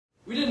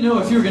We didn't know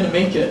if you were going to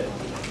make it.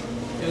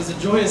 It was a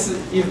joyous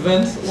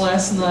event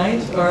last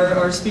night.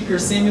 Our speaker,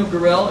 Samuel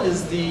Gurel,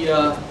 is the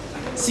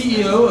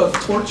CEO of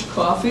Torch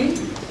Coffee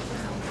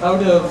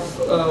out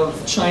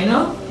of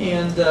China,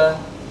 and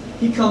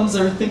he comes,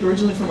 I think,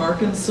 originally from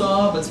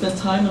Arkansas, but spent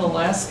time in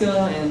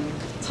Alaska and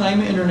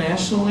time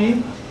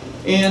internationally.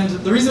 And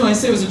the reason why I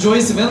say it was a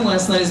joyous event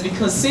last night is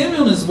because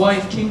Samuel and his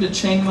wife came to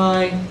Chiang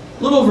Mai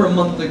a little over a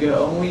month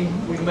ago.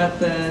 We met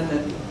then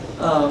and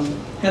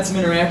had some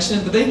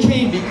interaction, but they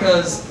came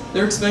because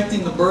they're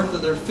expecting the birth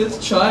of their 5th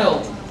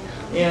child.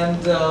 And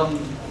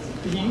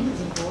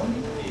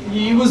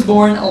he was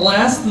born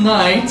last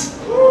night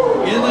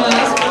in the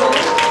hospital.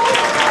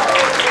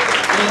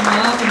 And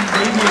Mom and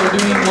baby are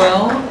doing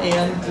well,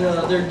 and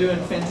they're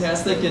doing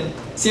fantastic. And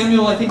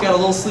Samuel, I think, got a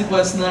little sleep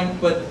last night,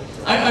 but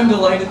I'm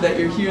delighted that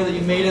you're here, that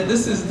you made it.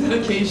 This is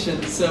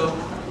dedication, so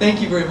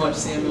thank you very much,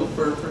 Samuel,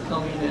 for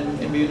coming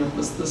and being with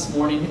us this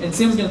morning. And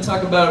Sam's going to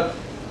talk about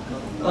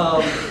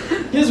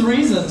his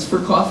reasons for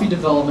coffee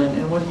development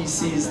and what he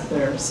sees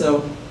there.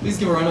 So please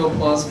give a round of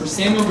applause for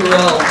Samuel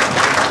Gurel.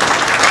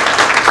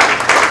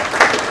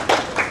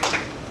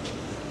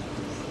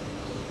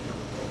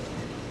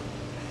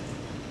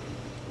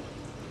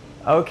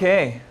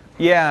 Okay,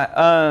 yeah,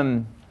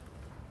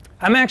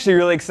 I'm actually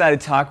really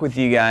excited to talk with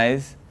you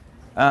guys.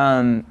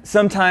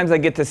 Sometimes I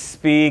get to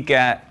speak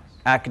at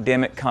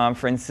academic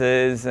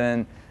conferences,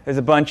 and there's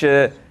a bunch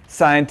of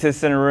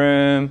scientists in a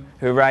room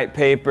who write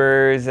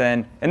papers,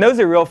 and those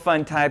are real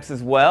fun types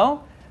as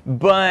well.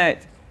 But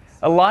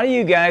a lot of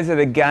you guys are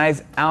the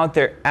guys out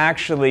there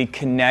actually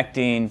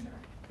connecting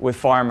with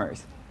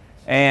farmers.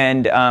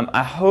 And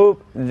I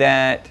hope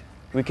that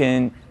we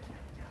can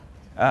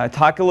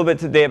talk a little bit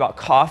today about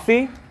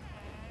coffee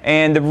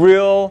and the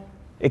real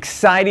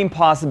exciting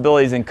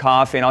possibilities in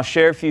coffee, and I'll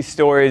share a few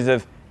stories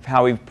of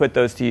how we've put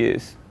those to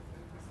use.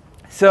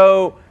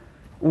 So,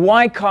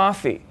 why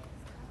coffee?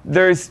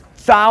 There's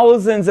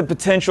thousands of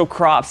potential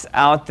crops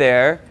out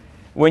there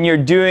when you're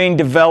doing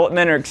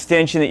development or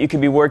extension that you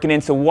could be working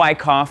in, so why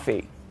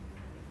coffee?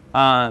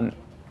 One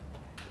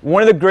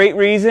of the great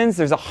reasons,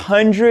 there's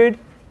 100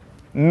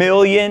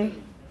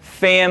 million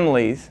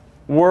families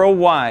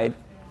worldwide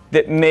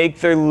that make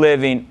their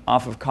living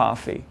off of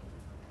coffee.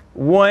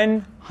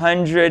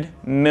 100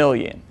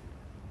 million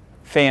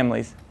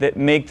families that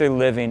make their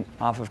living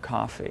off of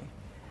coffee.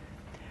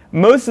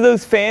 Most of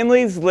those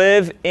families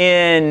live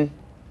in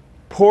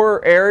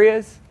poorer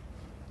areas,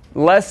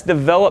 less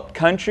developed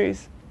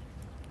countries.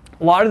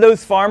 A lot of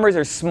those farmers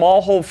are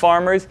smallhold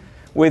farmers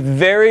with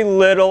very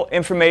little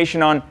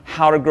information on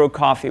how to grow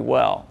coffee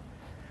well.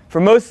 For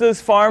most of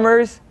those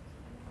farmers,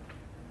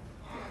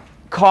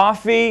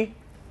 coffee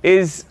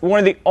is one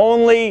of the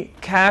only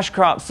cash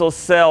crops they'll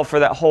sell for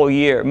that whole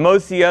year.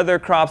 Most of the other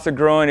crops they're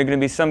growing are going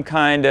to be some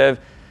kind of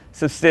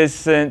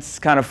subsistence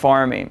kind of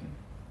farming.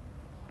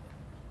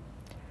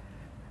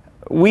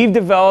 We've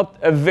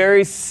developed a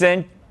very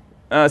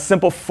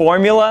simple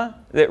formula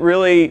that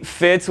really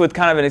fits with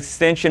kind of an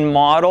extension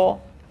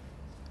model.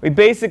 We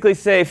basically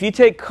say if you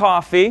take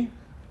coffee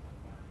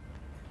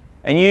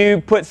and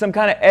you put some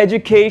kind of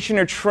education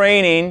or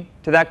training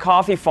to that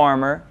coffee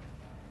farmer,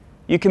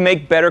 you can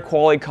make better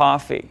quality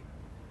coffee.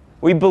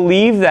 We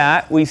believe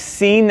that. We've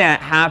seen that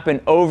happen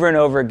over and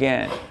over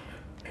again.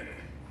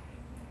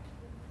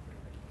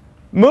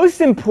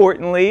 Most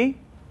importantly,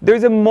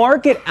 there's a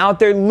market out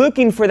there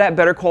looking for that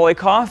better quality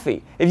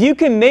coffee. If you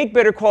can make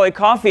better quality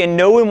coffee and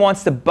no one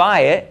wants to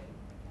buy it,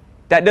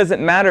 that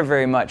doesn't matter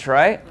very much,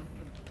 right?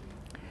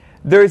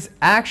 There's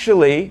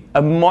actually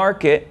a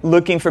market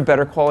looking for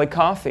better quality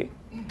coffee.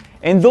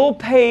 And they'll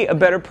pay a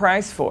better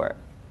price for it.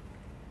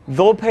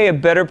 They'll pay a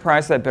better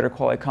price for that better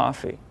quality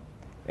coffee.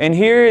 And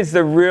here is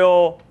the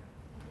real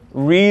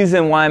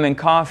reason why I'm in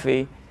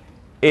coffee,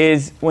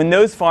 is when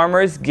those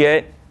farmers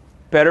get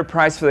better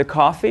price for the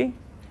coffee,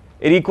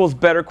 it equals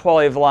better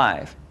quality of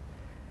life.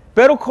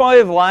 Better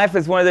quality of life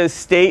is one of those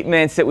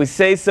statements that we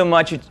say so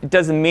much it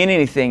doesn't mean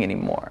anything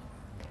anymore.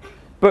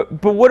 But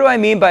what do I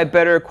mean by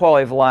better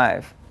quality of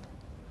life?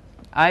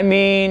 I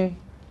mean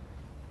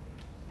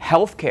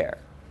healthcare,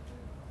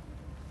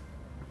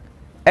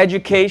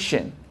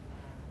 education,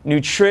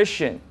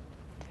 nutrition.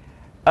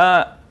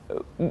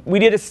 We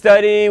did a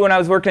study when I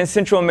was working in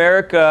Central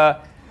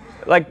America,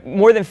 like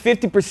more than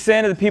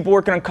 50% of the people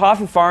working on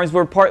coffee farms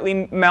were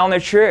partly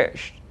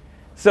malnourished.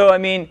 So I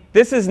mean,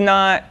 this is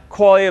not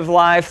quality of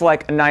life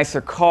like a nicer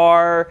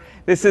car.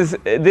 This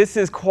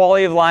is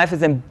quality of life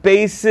as in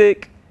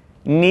basic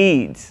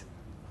needs.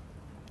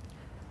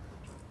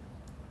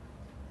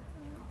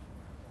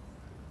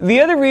 The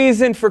other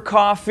reason for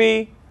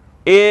coffee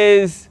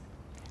is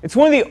it's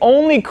one of the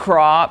only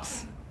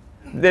crops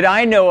that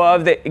I know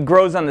of that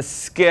grows on the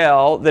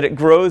scale that it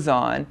grows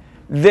on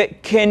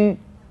that can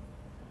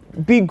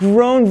be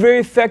grown very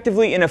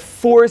effectively in a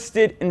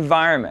forested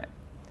environment.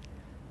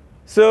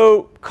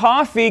 So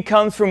coffee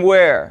comes from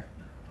where?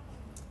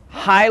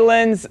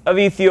 Highlands of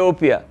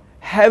Ethiopia,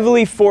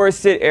 heavily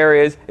forested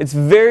areas. It's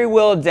very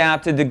well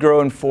adapted to grow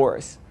in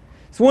forests.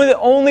 It's one of the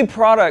only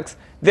products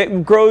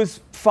that grows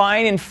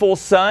fine in full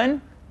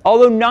sun,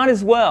 although not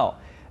as well.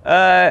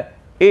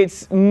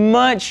 It's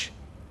much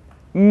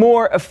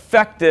more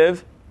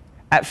effective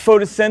at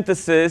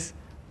photosynthesis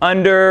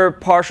under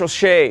partial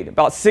shade.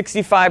 About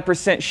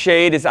 65%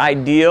 shade is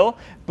ideal,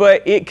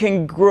 but it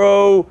can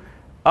grow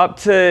up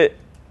to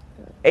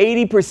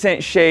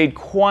 80% shade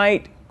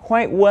quite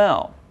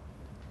well.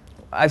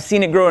 I've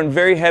seen it grow in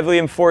very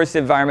heavily forested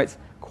environments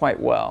quite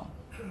well.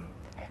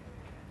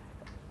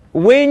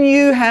 When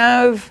you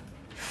have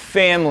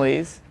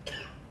families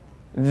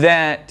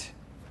that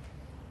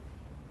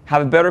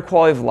have a better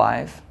quality of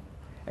life,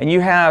 and you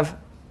have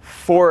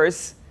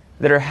forests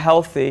that are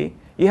healthy,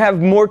 you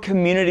have more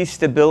community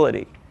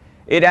stability.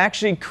 It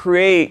actually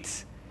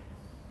creates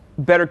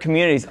better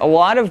communities. A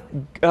lot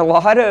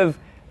of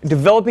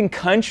developing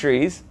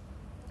countries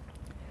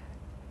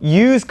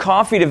use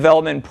coffee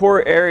development in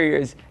poor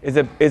areas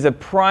as a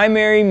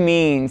primary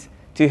means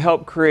to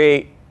help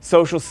create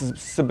social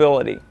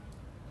stability.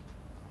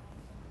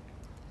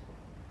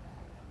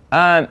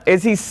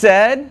 As he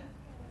said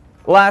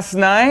last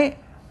night,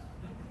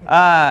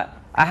 I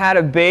had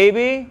a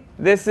baby.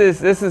 This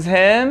is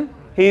him.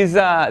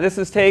 This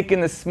was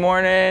taken this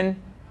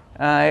morning,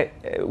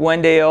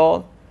 1 day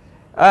old.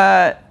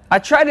 I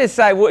tried to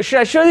decide, should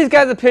I show these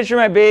guys a picture of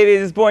my baby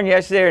that was born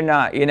yesterday or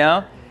not, you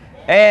know?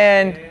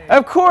 And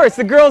of course,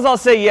 the girls all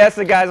say yes.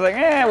 The guys are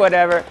like,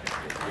 whatever.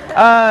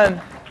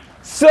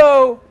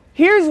 So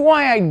here's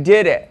why I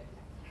did it.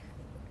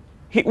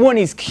 One,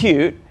 he's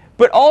cute.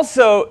 But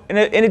also, in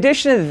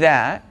addition to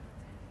that,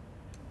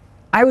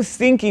 I was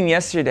thinking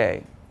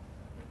yesterday,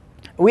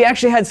 we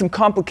actually had some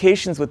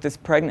complications with this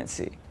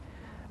pregnancy.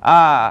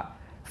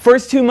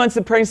 First 2 months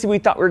of pregnancy, we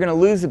thought we were going to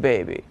lose the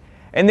baby.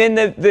 And then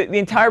the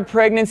entire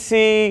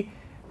pregnancy,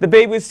 the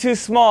baby was too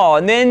small.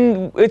 And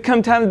then it would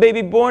come time the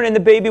baby born, and the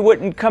baby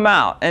wouldn't come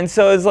out. And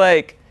so it's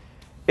like,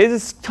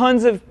 it's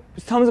tons of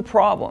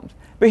problems.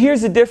 But here's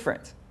the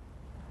difference.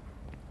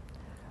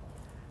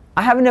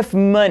 I have enough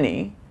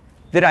money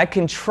that I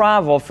can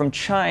travel from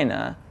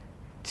China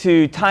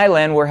to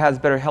Thailand, where it has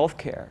better health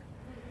care.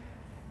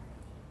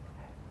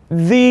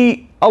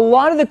 A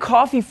lot of the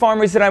coffee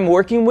farmers that I'm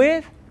working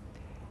with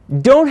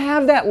don't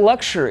have that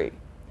luxury.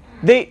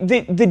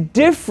 The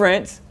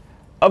difference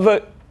of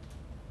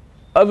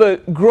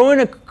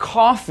growing a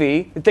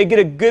coffee that they get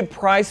a good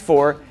price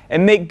for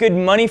and make good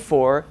money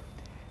for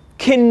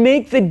can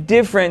make the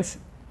difference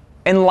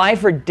in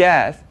life or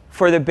death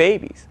for the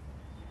babies.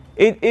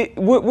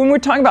 When we're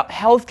talking about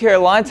healthcare, a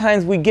lot of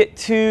times we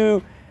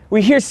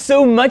hear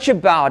so much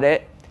about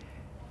it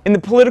in the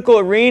political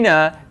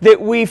arena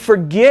that we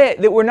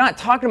forget that we're not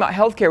talking about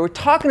healthcare. We're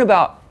talking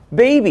about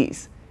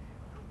babies.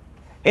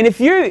 And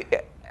if you're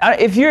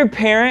a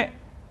parent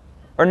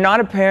or not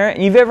a parent,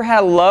 and you've ever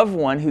had a loved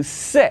one who's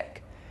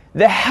sick,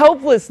 the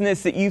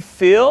helplessness that you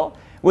feel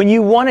when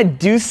you want to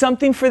do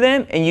something for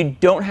them and you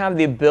don't have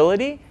the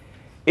ability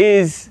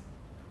is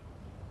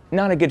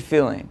not a good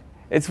feeling.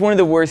 It's one of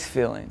the worst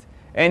feelings.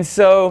 And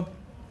so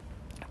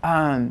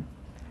I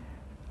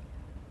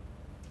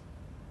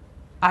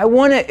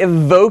want to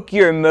evoke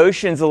your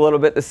emotions a little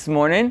bit this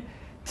morning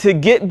to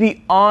get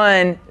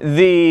beyond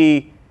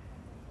the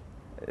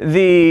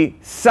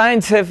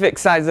scientific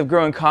sides of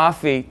growing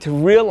coffee to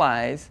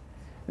realize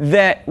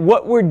that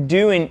what we're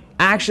doing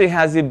actually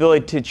has the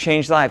ability to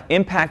change lives,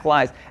 impact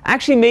lives,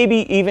 actually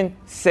maybe even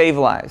save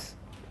lives.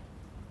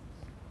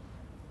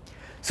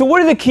 So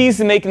what are the keys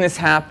to making this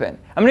happen?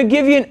 I'm going to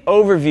give you an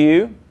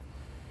overview,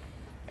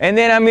 and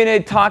then I'm going to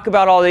talk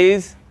about all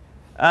these.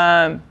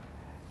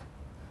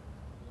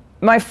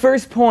 My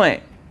first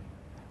point,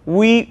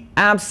 we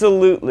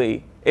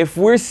absolutely, if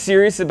we're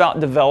serious about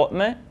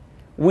development,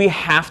 we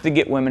have to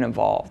get women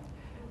involved.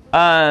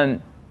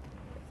 The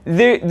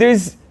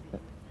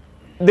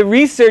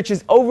research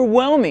is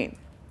overwhelming.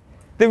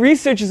 The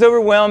research is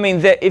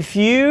overwhelming that if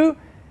you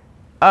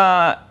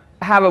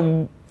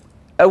have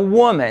a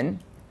woman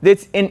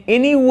that's in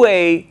any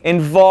way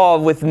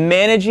involved with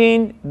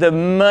managing the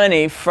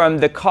money from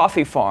the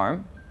coffee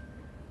farm,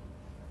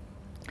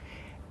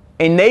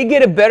 and they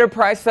get a better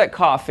price for that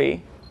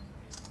coffee,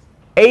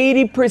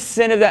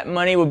 80% of that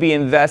money will be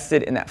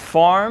invested in that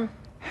farm,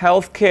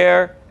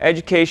 healthcare,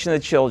 education of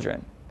the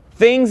children.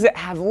 Things that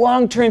have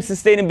long-term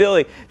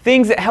sustainability,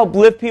 things that help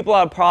lift people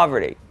out of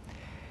poverty.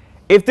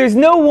 If there's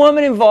no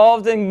woman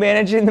involved in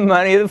managing the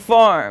money of the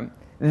farm,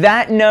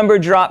 that number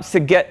drops to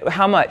get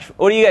how much?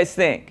 What do you guys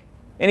think?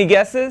 Any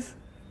guesses?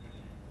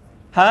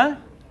 Huh?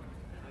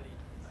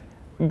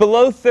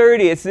 Below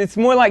 30, it's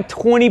more like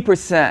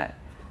 20%.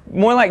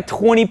 More like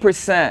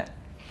 20%.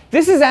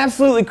 This is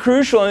absolutely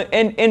crucial,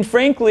 and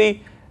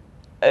frankly,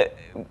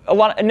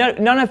 not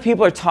enough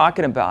people are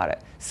talking about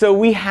it. So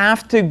we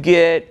have to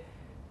get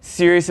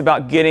serious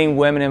about getting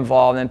women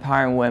involved and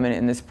empowering women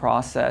in this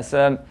process.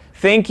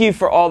 Thank you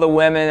for all the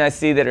women I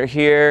see that are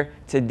here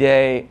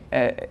today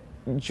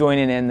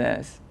joining in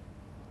this.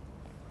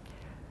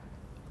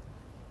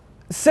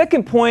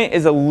 Second point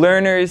is a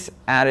learner's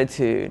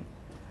attitude.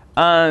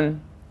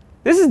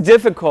 This is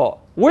difficult.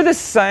 We're the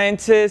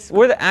scientists,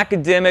 we're the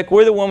academic,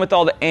 we're the one with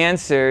all the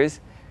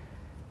answers.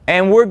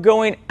 And we're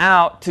going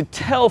out to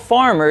tell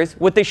farmers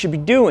what they should be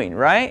doing,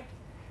 right?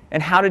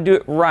 And how to do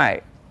it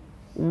right.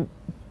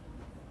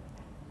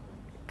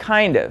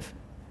 Kind of.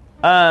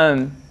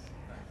 I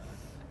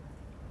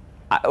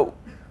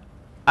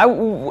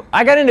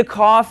got into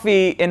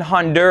coffee in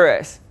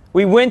Honduras.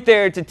 We went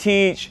there to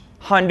teach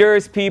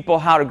Honduras people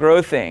how to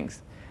grow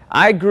things.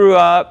 I grew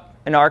up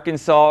in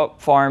Arkansas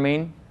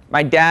farming.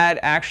 My dad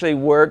actually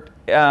worked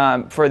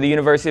for the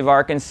University of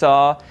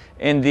Arkansas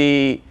in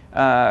the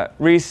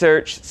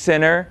research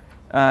center.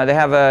 They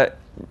have a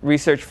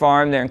research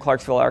farm there in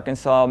Clarksville,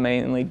 Arkansas,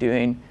 mainly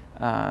doing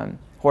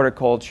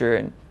horticulture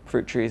and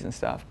fruit trees and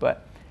stuff.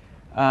 But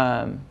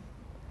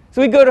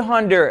so we go to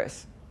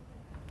Honduras.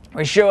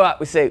 We show up,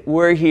 we say,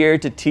 we're here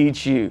to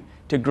teach you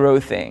to grow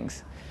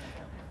things.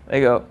 They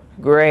go,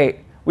 great.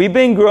 We've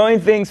been growing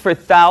things for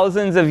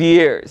thousands of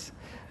years.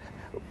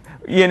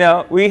 You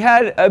know, we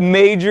had a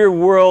major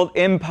world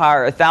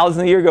empire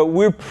 1,000 years ago.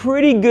 We're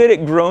pretty good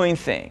at growing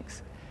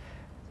things.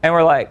 And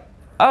we're like,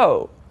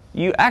 oh,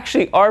 you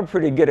actually are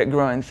pretty good at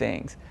growing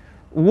things.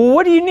 Well,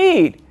 what do you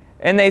need?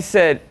 And they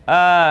said,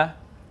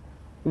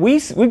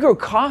 we grow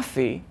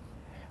coffee.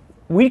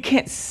 We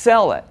can't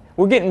sell it.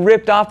 We're getting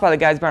ripped off by the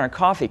guys buying our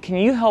coffee. Can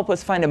you help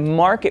us find a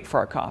market for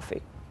our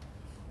coffee?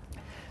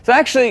 So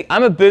actually,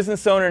 I'm a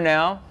business owner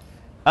now,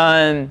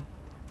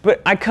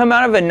 but I come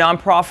out of a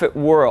nonprofit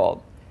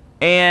world.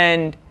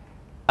 And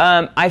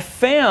I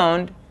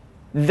found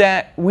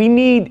that we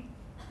need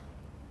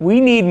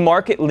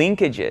market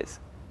linkages.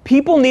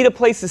 People need a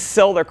place to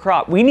sell their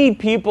crop. We need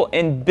people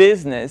in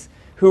business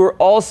who are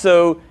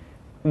also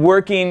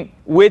working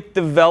with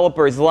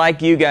developers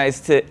like you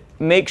guys to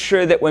make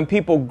sure that when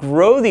people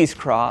grow these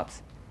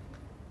crops,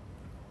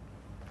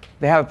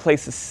 they have a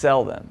place to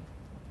sell them.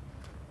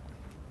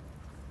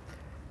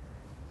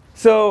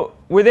 So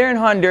we're there in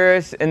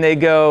Honduras, and they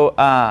go,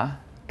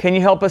 can you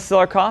help us sell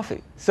our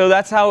coffee? So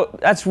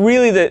that's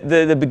really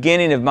the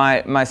beginning of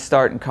my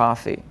start in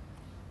coffee.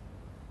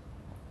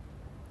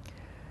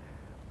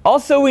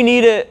 Also, we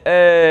need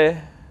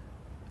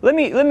let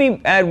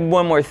me add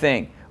one more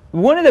thing.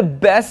 One of the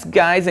best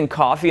guys in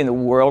coffee in the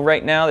world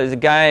right now, there's a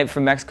guy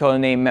from Mexico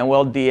named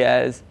Manuel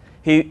Diaz.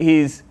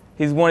 He's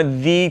one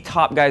of the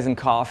top guys in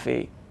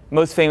coffee,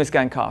 most famous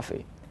guy in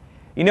coffee.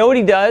 You know what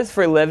he does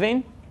for a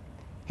living?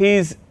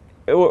 His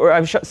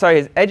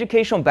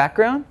educational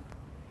background?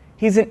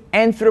 He's an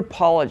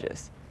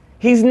anthropologist.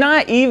 He's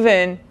not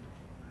even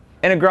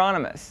an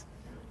agronomist.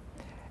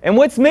 And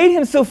what's made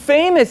him so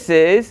famous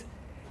is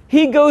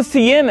he goes to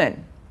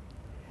Yemen.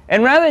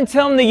 And rather than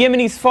telling the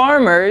Yemenis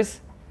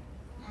farmers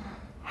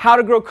how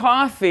to grow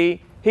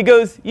coffee, he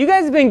goes, you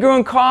guys have been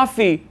growing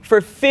coffee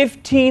for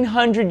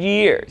 1,500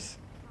 years.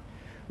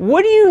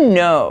 What do you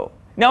know?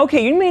 Now,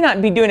 okay, you may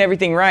not be doing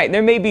everything right.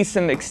 There may be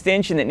some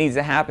extension that needs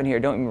to happen here,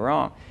 don't get me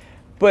wrong.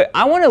 But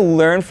I want to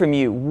learn from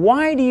you.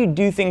 Why do you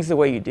do things the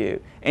way you do?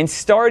 And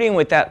starting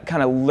with that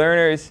kind of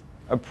learner's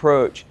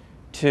approach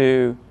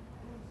to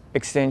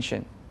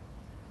extension.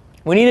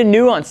 We need a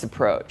nuanced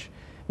approach,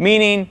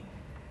 meaning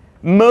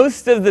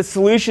most of the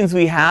solutions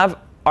we have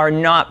are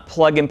not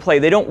plug and play.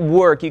 They don't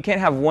work. You can't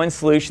have one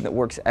solution that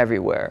works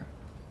everywhere.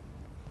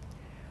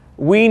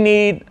 We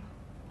need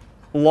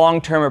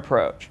long-term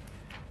approach.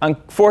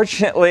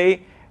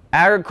 Unfortunately,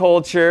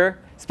 agriculture,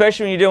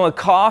 especially when you're dealing with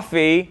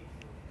coffee,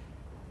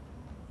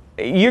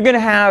 you're going to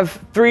have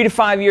 3 to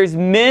 5 years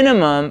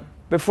minimum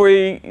before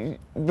you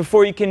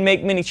can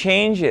make many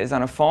changes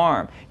on a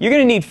farm. You're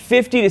going to need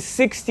 50 to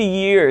 60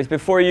 years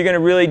before you're going to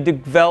really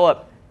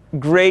develop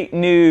great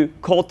new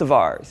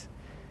cultivars.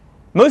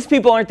 Most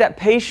people aren't that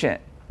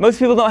patient. Most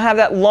people don't have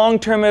that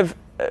long-term of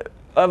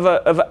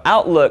an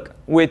outlook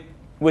with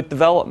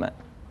development.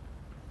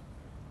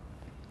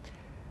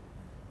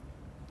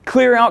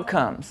 Clear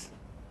outcomes.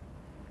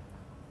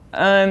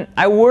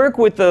 I work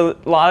with a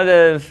lot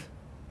of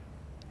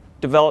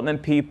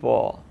development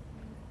people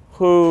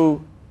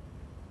who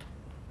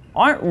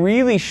aren't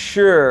really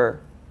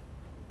sure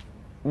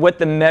what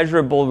the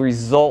measurable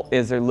result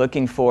is they're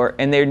looking for,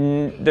 and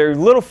they're a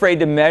little afraid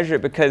to measure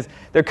it because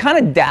they're kind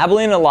of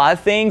dabbling in a lot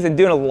of things and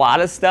doing a lot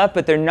of stuff,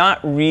 but they're not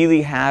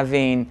really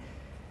having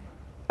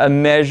a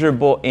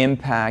measurable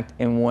impact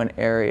in one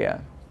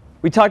area.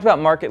 We talked about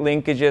market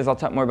linkages. I'll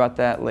talk more about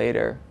that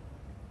later.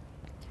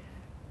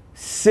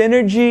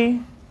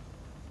 Synergy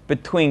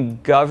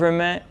between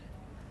government,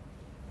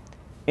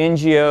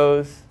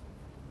 NGOs,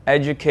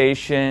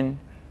 education,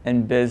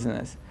 and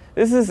business.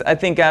 This is, I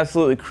think,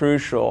 absolutely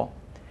crucial.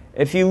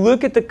 If you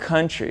look at the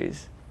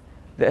countries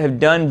that have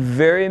done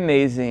very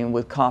amazing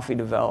with coffee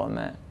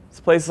development, it's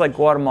places like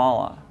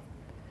Guatemala.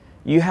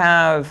 You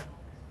have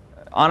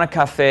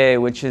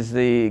Anacafe, which is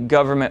the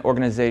government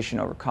organization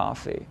over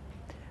coffee,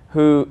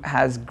 who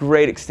has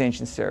great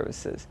extension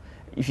services.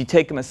 If you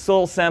take them a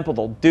soil sample,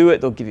 they'll do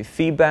it, they'll give you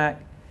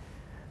feedback.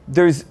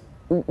 There's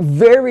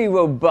very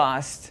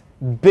robust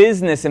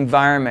business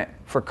environment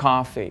for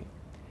coffee.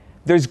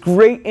 There's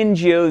great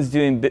NGOs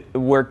doing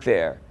work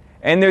there.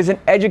 And there's an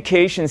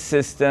education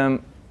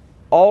system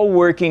all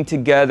working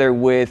together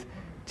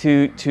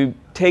to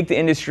take the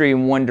industry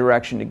in one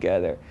direction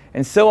together.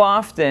 And so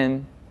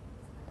often,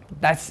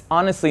 that's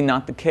honestly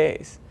not the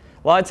case.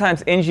 A lot of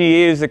times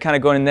NGOs are kind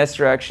of going in this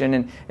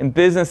direction, and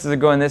businesses are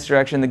going in this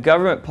direction, the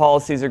government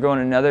policies are going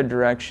in another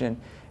direction.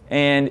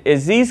 And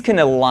as these can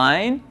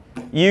align,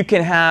 you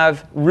can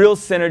have real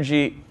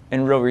synergy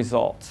and real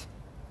results.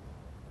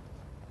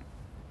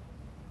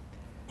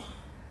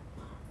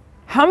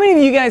 How many of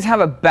you guys have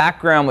a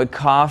background with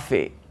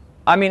coffee?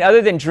 I mean,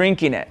 other than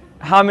drinking it.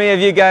 How many of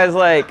you guys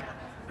like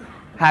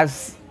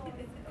have,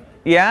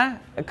 yeah?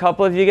 A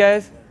couple of you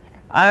guys?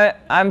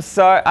 I'm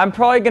sorry, I'm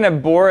probably going to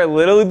bore a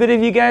little bit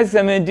of you guys.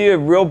 I'm going to do a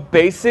real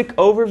basic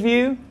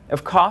overview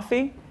of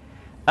coffee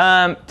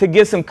to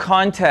give some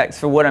context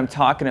for what I'm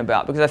talking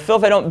about. Because I feel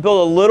if I don't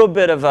build a little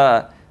bit of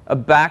a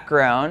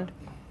background,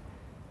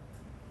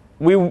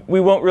 we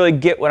won't really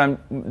get what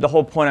the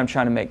whole point I'm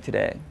trying to make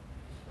today.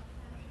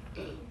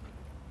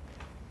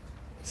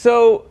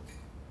 So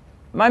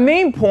my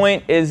main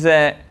point is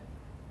that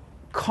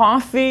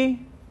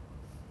coffee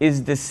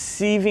is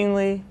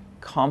deceivingly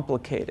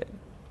complicated.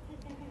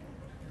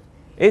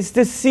 It's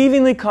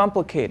deceivingly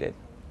complicated.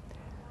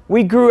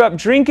 We grew up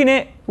drinking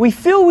it. We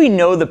feel we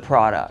know the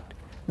product.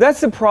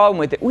 That's the problem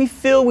with it. We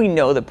feel we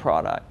know the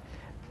product.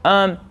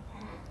 However,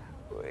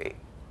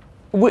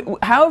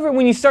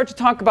 when you start to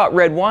talk about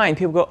red wine,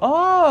 people go,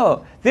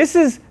 oh, this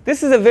is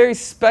a very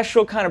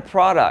special kind of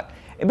product.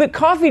 But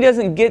coffee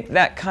doesn't get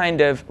that kind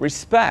of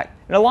respect.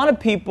 And a lot of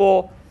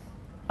people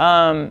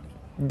don't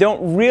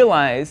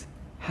realize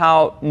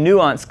how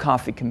nuanced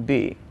coffee can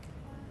be.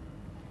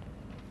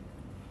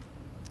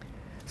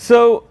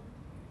 So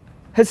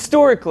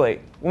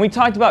historically, when we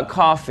talked about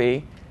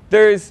coffee,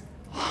 there's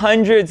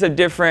hundreds of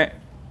different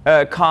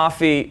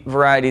coffee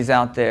varieties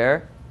out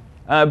there.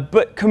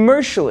 But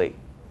commercially,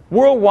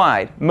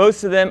 worldwide,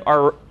 most of them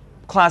are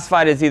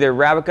classified as either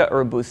Arabica or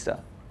Robusta.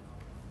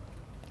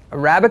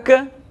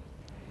 Arabica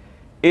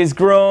is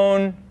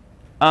grown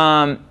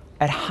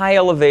at high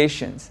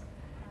elevations.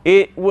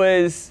 It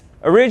was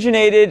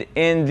originated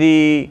in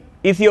the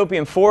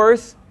Ethiopian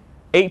forest,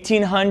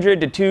 1,800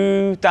 to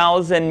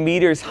 2,000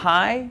 meters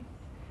high.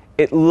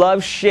 It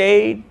loves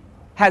shade,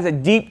 has a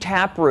deep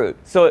taproot,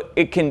 so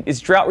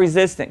it's drought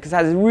resistant because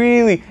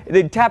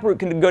the taproot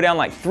can go down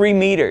like 3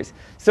 meters.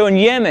 So in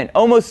Yemen,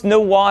 almost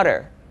no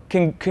water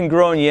can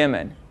grow in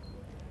Yemen.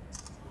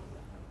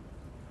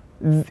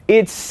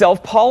 It's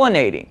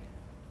self-pollinating.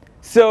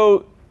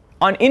 So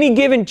on any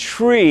given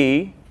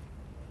tree,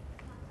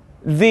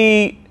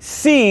 the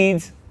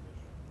seeds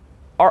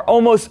are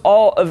almost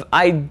all of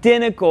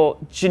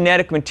identical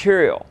genetic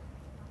material,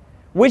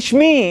 which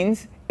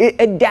means it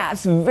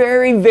adapts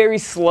very, very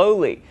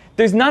slowly.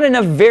 There's not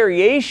enough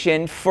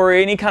variation for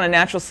any kind of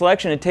natural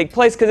selection to take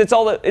place because it's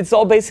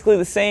all basically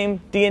the same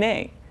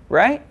DNA,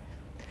 right?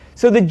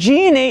 So the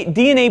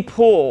DNA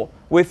pool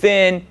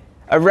within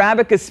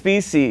Arabica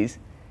species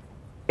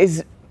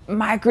is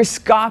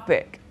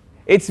microscopic.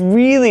 It's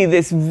really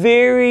this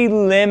very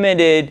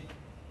limited.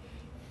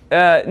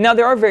 Now,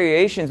 there are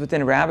variations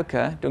within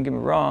Arabica, don't get me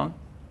wrong,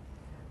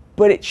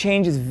 but it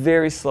changes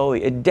very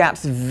slowly,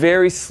 adapts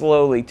very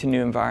slowly to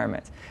new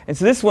environments. And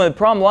so this is one of the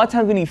problems. A lot of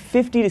times we need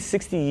 50 to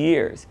 60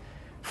 years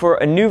for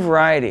a new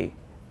variety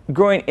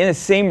growing in the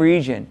same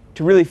region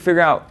to really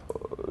figure out,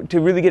 to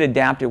really get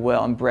adapted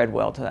well and bred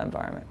well to that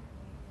environment.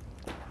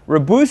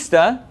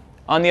 Robusta,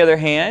 on the other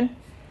hand,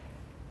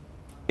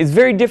 is a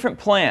very different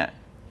plant.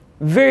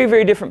 Very,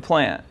 very different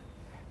plant.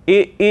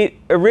 It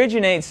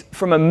originates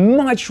from a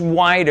much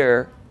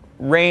wider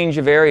range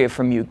of area,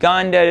 from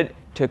Uganda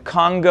to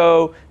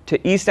Congo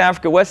to East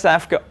Africa, West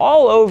Africa,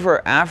 all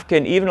over Africa,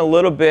 and even a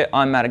little bit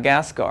on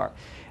Madagascar.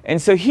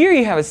 And so here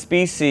you have a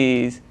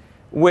species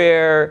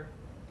where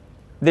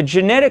the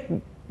genetic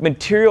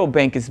material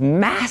bank is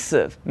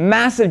massive,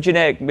 massive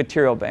genetic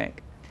material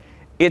bank.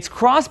 It's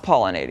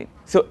cross-pollinating.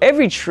 So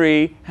every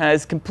tree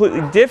has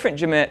completely different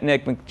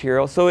genetic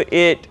material, so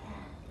it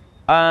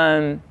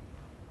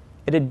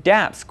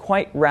adapts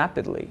quite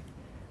rapidly.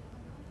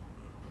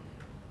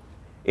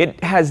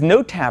 It has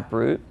no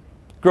taproot,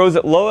 grows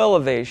at low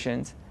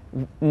elevations,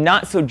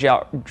 not so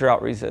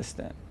drought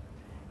resistant.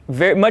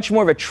 Much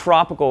more of a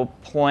tropical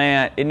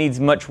plant. It needs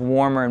much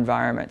warmer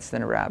environments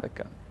than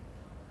Arabica.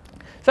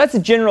 So that's a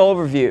general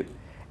overview.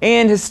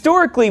 And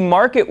historically,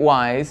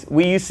 market-wise,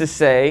 we used to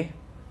say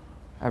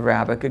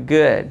Arabica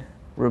good,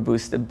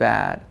 Robusta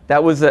bad.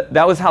 That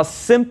was how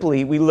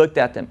simply we looked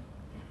at them.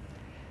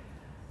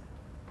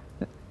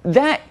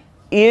 That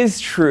is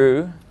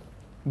true,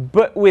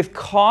 but with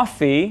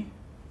coffee,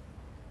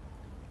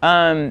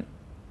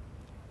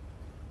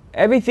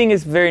 everything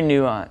is very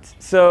nuanced.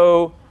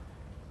 So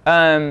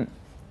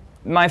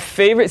my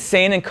favorite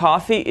saying in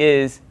coffee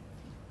is,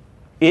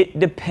 it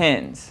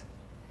depends.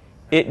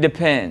 It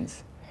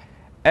depends.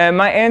 And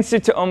my answer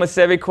to almost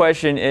every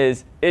question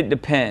is, it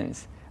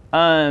depends.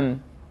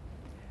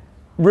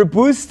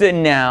 Robusta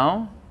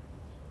now,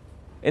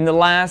 in the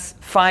last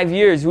 5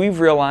 years, we've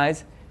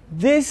realized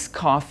this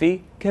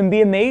coffee can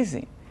be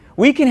amazing.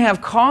 We can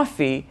have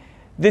coffee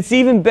that's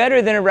even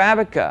better than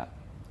Arabica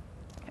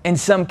in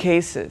some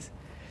cases.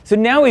 So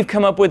now we've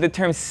come up with the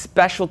term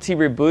specialty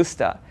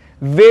Robusta.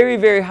 Very,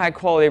 very high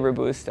quality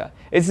Robusta.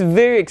 It's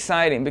very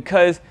exciting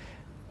because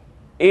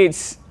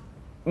it's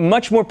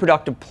much more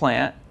productive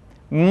plant,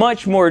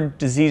 much more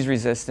disease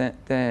resistant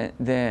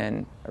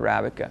than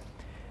Arabica.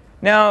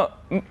 Now,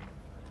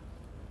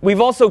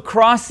 we've also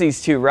crossed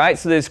these two, right?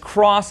 So there's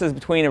crosses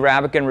between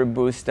Arabica and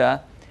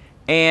Robusta,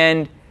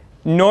 and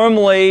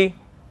normally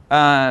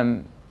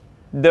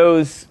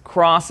those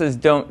crosses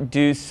don't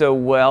do so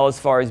well as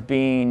far as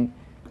being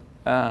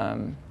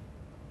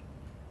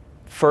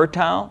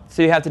fertile.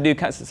 So you have to do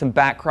some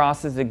back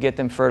crosses to get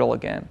them fertile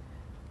again.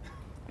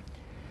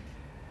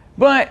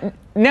 But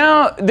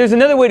now there's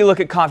another way to look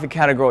at coffee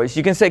categories.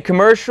 You can say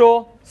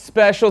commercial,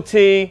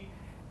 specialty,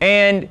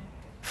 and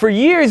for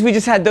years we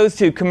just had those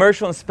two,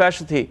 commercial and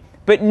specialty.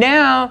 But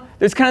now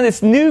there's kind of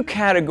this new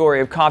category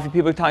of coffee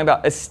people are talking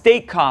about,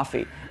 estate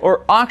coffee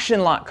or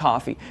auction lot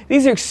coffee.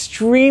 These are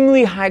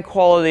extremely high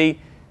quality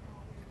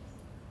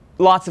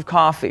lots of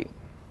coffee.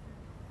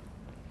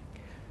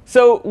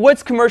 So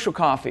what's commercial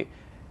coffee?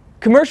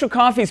 Commercial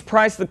coffee is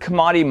priced at the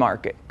commodity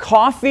market.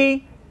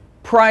 Coffee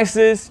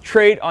prices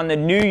trade on the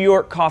New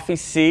York Coffee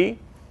C,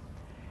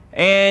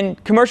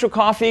 and commercial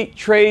coffee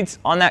trades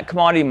on that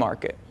commodity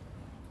market.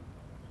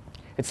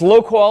 It's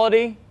low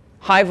quality,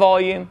 high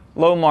volume,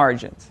 low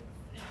margins.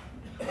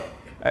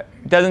 It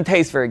doesn't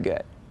taste very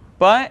good,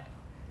 and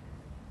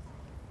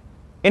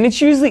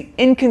it's usually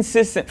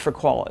inconsistent for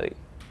quality.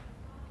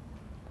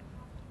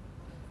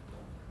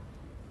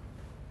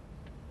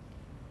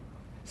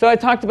 So I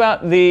talked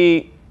about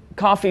the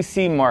Coffee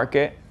C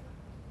market.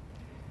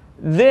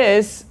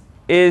 This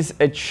is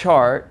a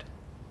chart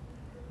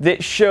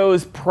that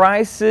shows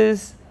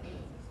prices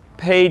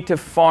paid to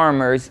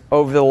farmers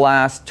over the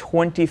last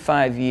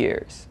 25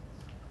 years.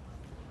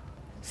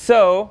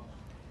 So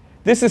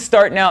this is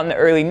starting out in the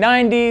early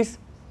 90s.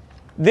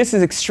 This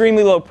is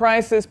extremely low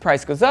prices.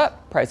 Price goes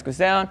up, price goes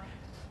down.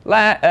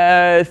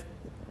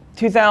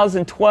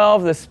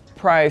 2012, this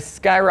price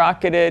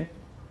skyrocketed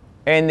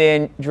and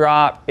then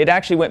dropped. It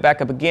actually went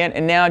back up again,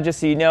 and now, just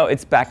so you know,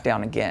 it's back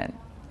down again.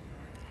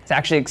 It's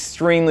actually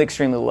extremely,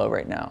 extremely low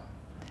right now.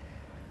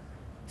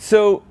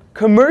 So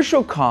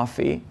commercial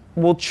coffee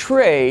will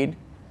trade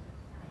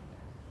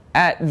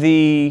at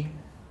the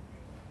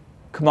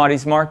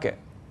commodities market.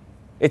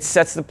 It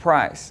sets the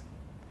price.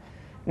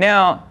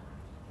 Now,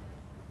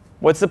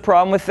 what's the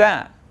problem with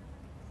that?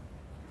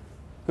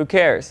 Who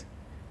cares?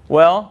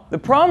 Well, the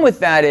problem with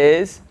that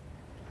is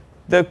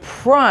the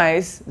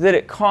price that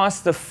it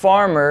costs the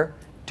farmer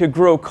to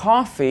grow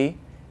coffee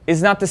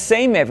is not the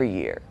same every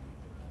year.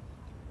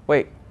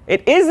 Wait,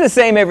 it is the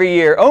same every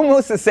year,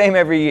 almost the same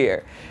every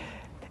year.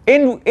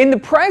 In the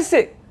price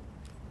that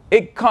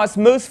it costs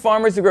most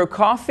farmers to grow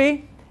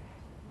coffee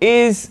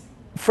is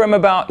from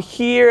about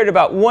here at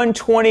about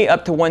 120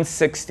 up to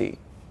 160.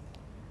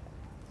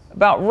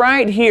 About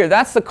right here,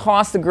 that's the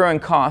cost of growing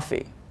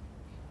coffee.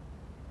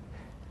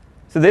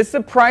 So this is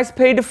the price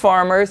paid to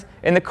farmers,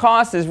 and the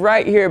cost is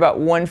right here about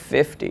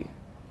 150.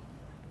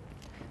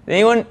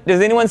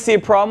 Does anyone see a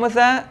problem with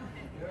that?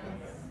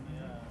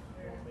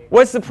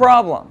 What's the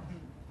problem?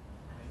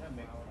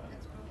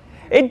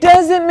 It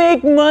doesn't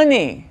make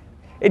money.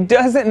 It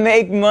doesn't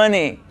make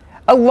money.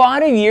 A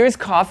lot of years,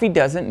 coffee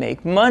doesn't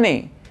make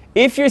money.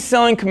 If you're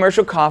selling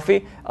commercial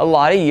coffee, a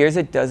lot of years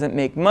it doesn't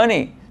make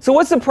money. So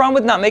what's the problem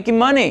with not making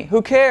money?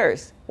 Who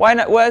cares? Why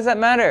not? Why does that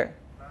matter?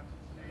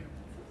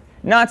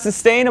 Not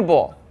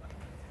sustainable.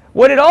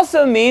 What it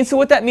also means, so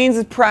what that means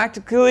is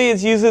practically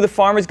is usually the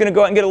farmer is going to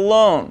go out and get a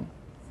loan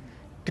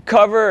to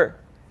cover,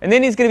 and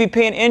then he's going to be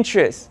paying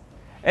interest.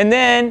 And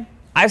then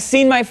I've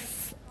seen my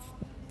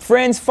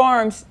friends'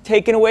 farms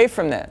taken away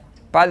from them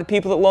by the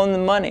people that loan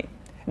them money.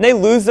 And they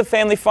lose the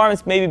family farm.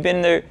 It's maybe been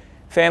in their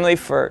family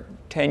for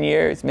 10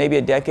 years, maybe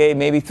a decade,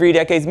 maybe 3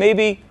 decades,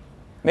 maybe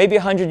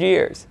 100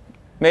 years,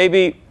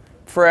 maybe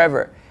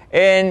forever.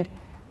 And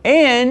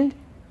in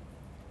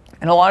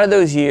a lot of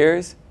those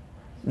years,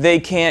 they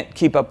can't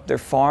keep up their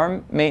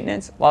farm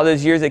maintenance. A lot of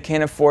those years, they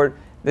can't afford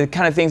the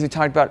kind of things we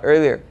talked about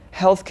earlier.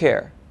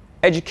 Healthcare,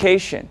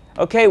 education.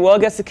 Okay, well, I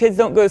guess the kids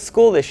don't go to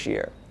school this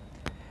year.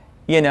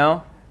 You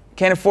know,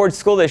 can't afford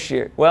school this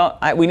year. Well,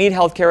 we need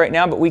healthcare right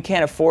now, but we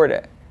can't afford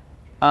it.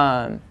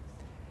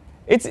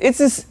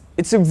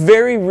 It's a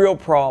very real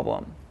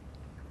problem.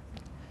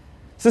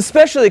 So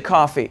specialty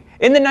coffee.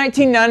 In the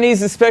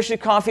 1990s, the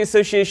Specialty Coffee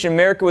Association of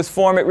America was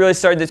formed. It really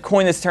started to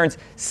coin this term,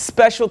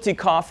 specialty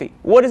coffee.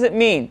 What does it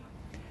mean?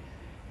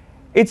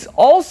 It's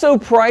also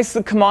priced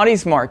the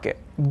commodities market,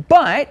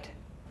 but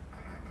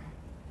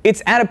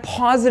it's at a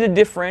positive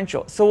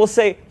differential. So we'll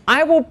say,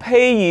 I will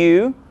pay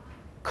you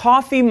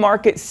coffee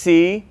market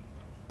C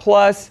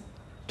plus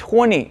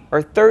 20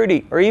 or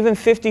 30 or even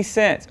 50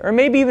 cents or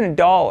maybe even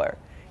 $1.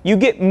 You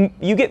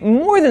get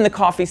more than the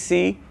coffee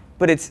C,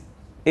 but it's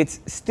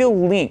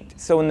still linked.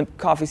 So when the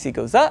coffee C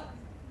goes up,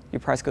 your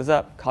price goes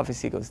up. Coffee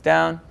C goes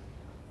down,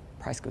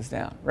 price goes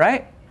down,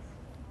 right?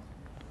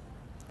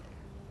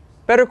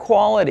 Better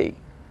quality.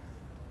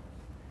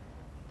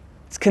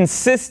 It's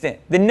consistent.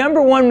 The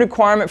 #1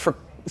 requirement for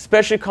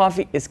specialty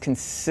coffee is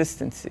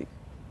consistency.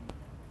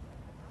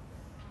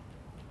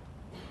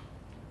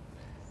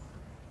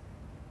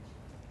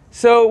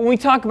 So when we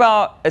talk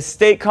about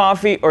estate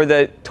coffee or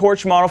the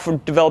torch model for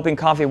developing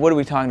coffee, what are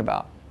we talking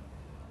about?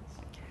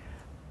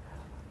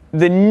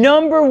 The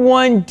number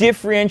one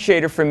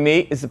differentiator for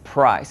me is the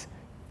price.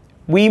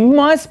 We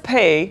must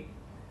pay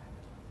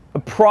a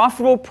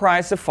profitable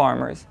price to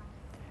farmers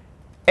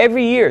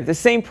every year, the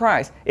same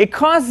price. It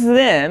costs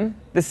them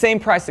the same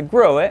price to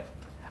grow it.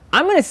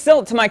 I'm going to sell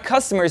it to my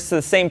customers to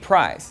the same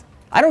price.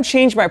 I don't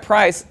change my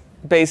price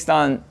based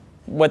on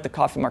what the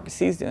coffee market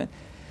sees doing.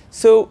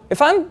 So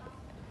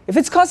if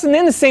it's costing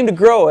them the same to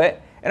grow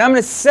it, and I'm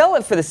going to sell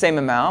it for the same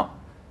amount,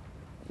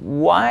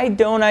 why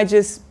don't I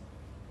just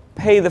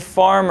pay the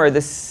farmer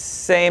the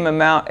same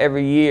amount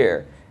every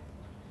year?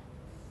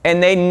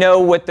 And they know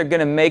what they're going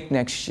to make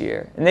next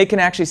year. And they can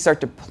actually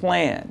start to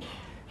plan.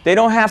 They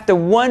don't have to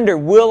wonder,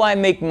 will I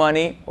make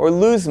money or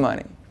lose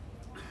money?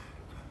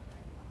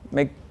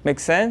 Make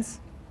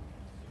sense?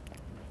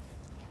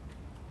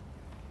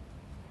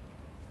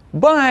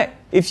 But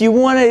if you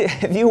want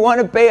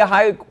to pay a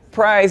high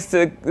price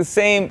for the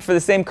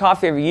same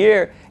coffee every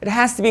year, it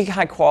has to be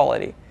high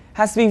quality. It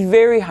has to be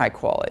very high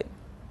quality.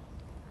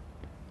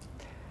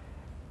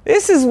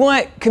 This is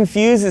what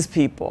confuses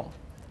people.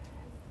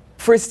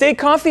 For estate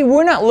coffee,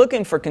 we're not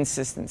looking for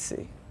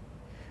consistency.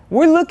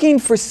 We're looking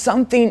for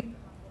something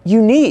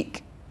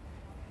unique.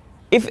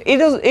 If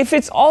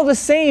it's all the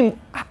same,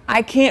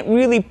 I can't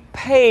really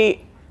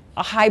pay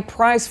a high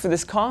price for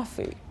this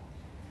coffee.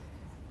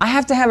 I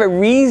have to have a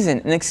reason,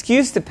 an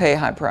excuse to pay a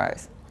high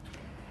price.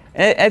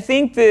 And I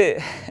think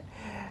the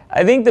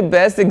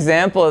best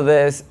example of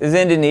this is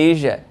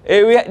Indonesia.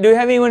 Do we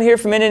have anyone here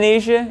from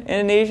Indonesia?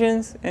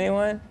 Indonesians?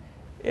 Anyone?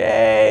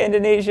 Yay,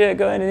 Indonesia,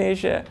 go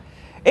Indonesia.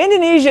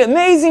 Indonesia,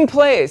 amazing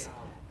place.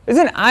 There's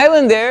an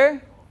island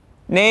there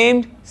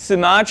named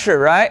Sumatra,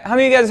 right? How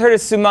many of you guys heard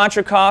of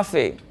Sumatra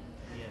coffee?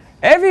 Yes.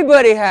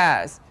 Everybody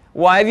has.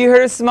 Why have you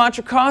heard of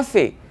Sumatra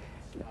coffee?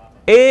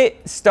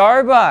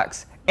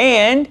 Starbucks.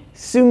 And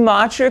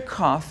Sumatra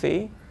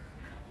coffee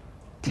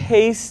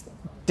tastes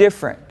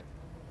different.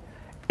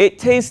 It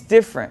tastes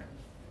different.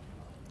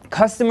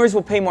 Customers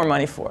will pay more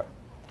money for it.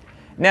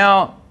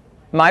 Now,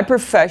 my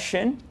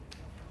profession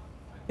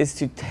is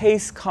to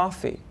taste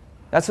coffee.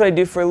 That's what I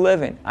do for a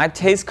living. I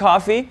taste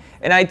coffee,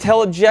 and I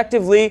tell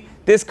objectively,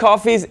 this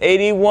coffee is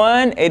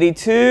 81,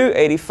 82,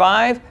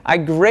 85. I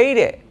grade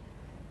it.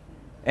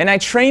 And I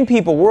train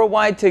people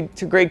worldwide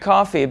to grade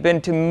coffee. I've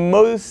been to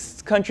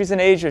most countries in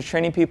Asia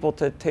training people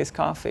to taste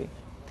coffee.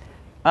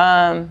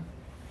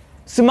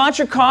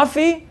 Sumatra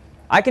coffee,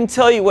 I can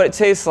tell you what it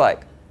tastes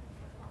like.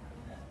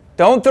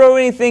 Don't throw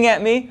anything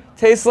at me.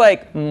 Tastes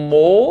like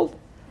mold.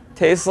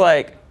 Tastes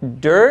like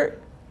dirt.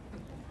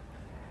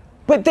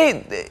 But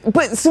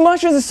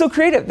Sumatras are so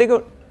creative. They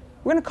go,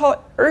 we're going to call it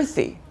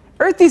earthy.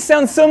 Earthy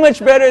sounds so much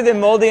better than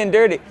moldy and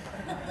dirty.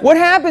 What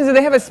happens is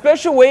they have a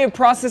special way of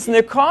processing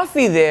their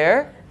coffee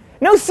there.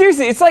 No,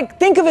 seriously, it's like,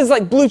 think of it as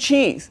like blue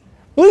cheese.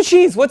 Blue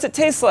cheese, what's it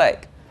taste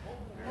like?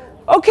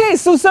 Okay,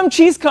 so some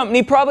cheese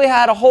company probably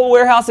had a whole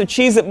warehouse of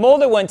cheese that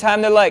molded one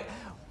time. They're like,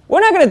 we're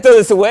not going to throw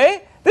this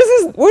away.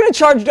 We're going to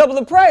charge double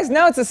the price.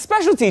 Now it's a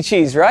specialty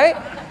cheese, right?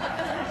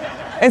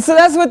 And so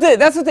that's what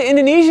the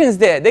Indonesians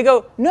did. They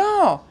go,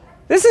 no,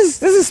 this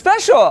is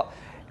special.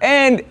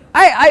 And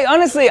I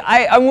honestly,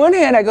 on one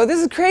hand, I go,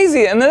 this is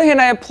crazy. On the other hand,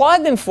 I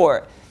applaud them for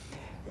it.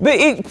 But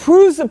it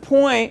proves the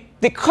point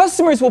that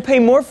customers will pay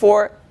more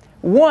for it.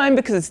 One,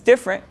 because it's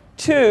different.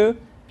 Two,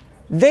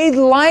 they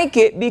like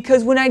it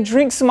because when I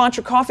drink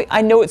Sumatra coffee,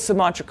 I know it's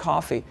Sumatra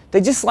coffee.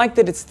 They just like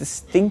that it's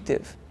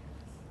distinctive.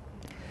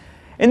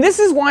 And this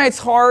is why it's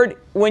hard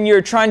when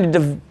you're trying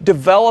to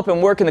develop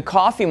and work in the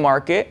coffee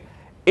market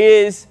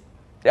is,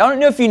 I don't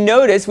know if you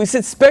noticed, we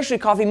said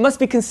specialty coffee must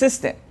be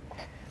consistent.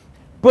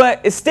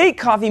 But estate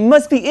coffee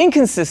must be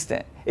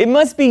inconsistent. It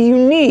must be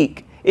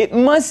unique. It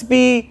must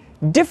be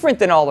different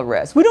than all the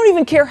rest. We don't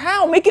even care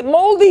how. Make it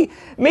moldy.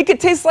 Make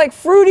it taste like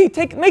fruity.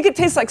 Make it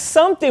taste like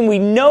something we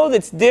know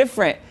that's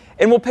different,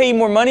 and we'll pay you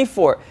more money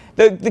for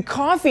it. The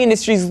coffee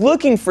industry is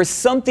looking for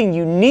something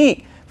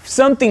unique,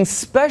 something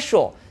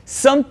special,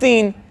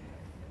 something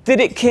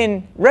that it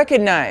can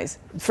recognize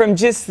from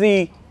just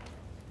the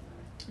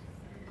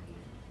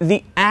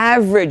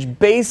average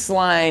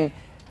baseline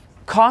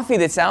coffee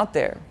that's out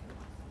there.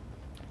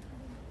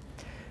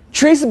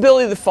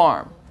 Traceability of the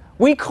farm.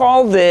 We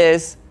call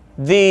this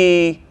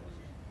the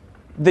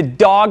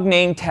dog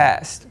name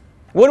test.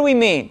 What do we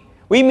mean?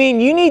 We mean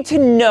you need to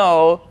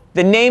know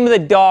the name of the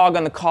dog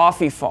on the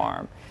coffee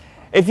farm.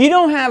 If you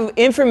don't have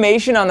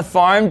information on the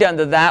farm down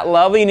to that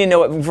level, you need to know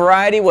what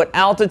variety, what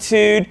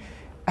altitude,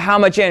 how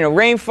much annual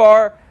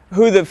rainfall,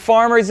 who the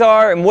farmers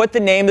are, and what the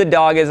name of the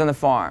dog is on the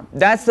farm.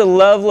 That's the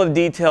level of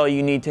detail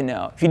you need to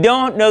know. If you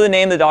don't know the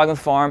name of the dog on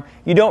the farm,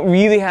 you don't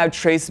really have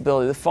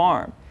traceability of the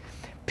farm.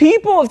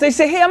 People, if they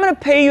say, hey, I'm going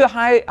to pay you a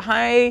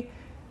high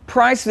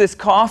price for this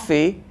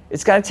coffee,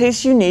 it's got to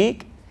taste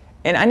unique,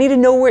 and I need to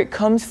know where it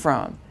comes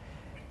from.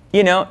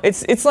 You know,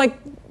 it's like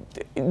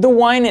the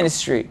wine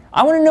industry.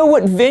 I want to know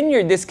what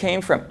vineyard this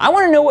came from. I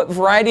want to know what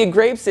variety of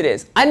grapes it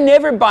is. I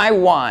never buy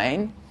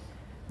wine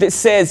that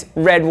says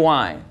red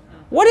wine.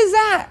 What is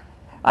that?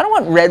 I don't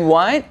want red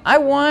wine. I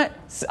want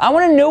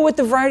to know what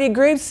the variety of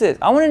grapes is.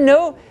 I want to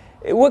know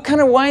what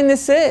kind of wine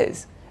this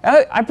is.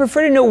 I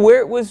prefer to know where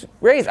it was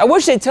raised. I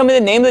wish they'd tell me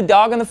the name of the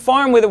dog on the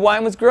farm where the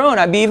wine was grown.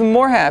 I'd be even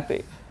more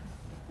happy.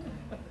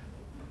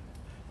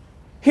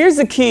 Here's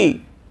the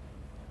key.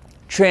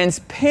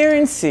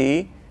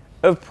 Transparency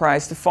of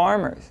price to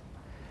farmers.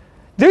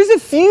 There's a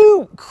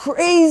few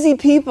crazy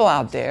people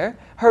out there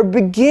who are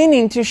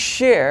beginning to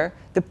share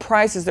the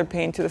prices they're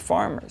paying to the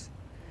farmers.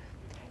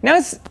 Now,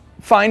 it's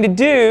fine to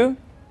do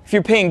if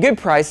you're paying good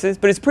prices,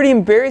 but it's pretty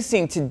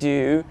embarrassing to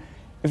do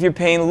if you're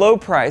paying low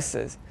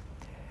prices.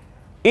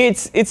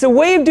 It's a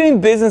way of doing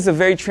business, a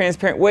very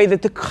transparent way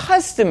that the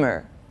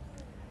customer,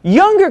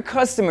 younger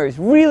customers,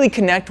 really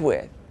connect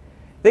with.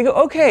 They go,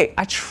 okay,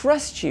 I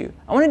trust you.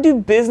 I want to do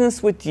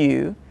business with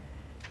you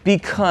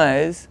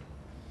because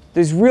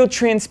there's real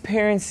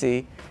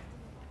transparency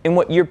in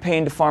what you're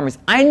paying to farmers.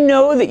 I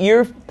know that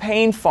you're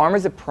paying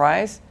farmers a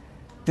price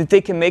that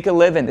they can make a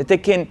living, that they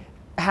can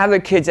have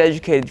their kids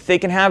educated, that they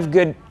can have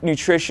good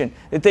nutrition,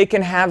 that they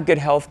can have good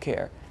health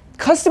care.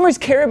 Customers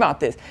care about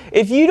this.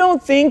 If you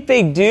don't think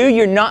they do,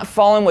 you're not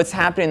following what's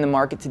happening in the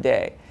market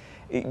today.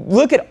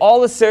 Look at all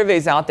the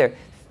surveys out there.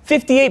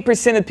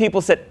 58% of people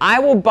said, I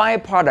will buy a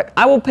product.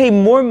 I will pay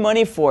more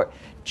money for it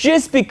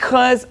just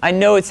because I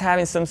know it's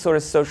having some sort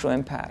of social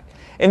impact.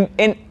 And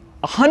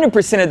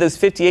 100% of those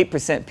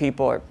 58%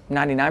 people, or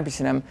 99% of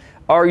them,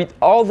 are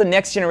all the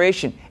next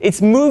generation.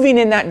 It's moving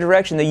in that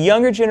direction. The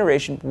younger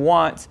generation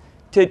wants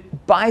to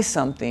buy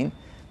something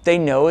they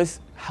know is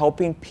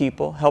helping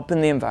people,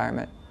 helping the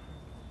environment.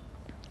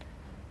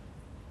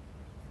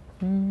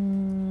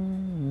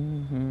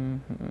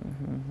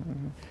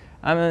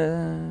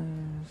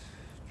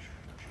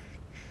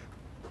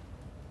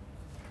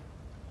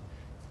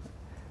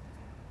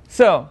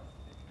 So,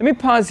 let me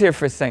pause here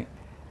for a second.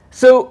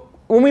 So,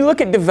 when we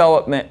look at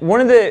development, one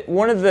of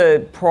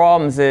the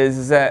problems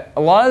is that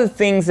a lot of the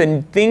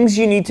things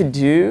you need to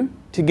do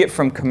to get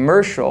from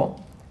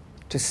commercial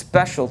to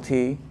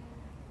specialty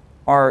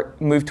are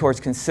moved towards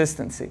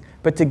consistency.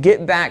 But to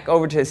get back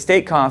over to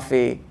estate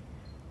coffee,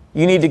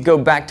 you need to go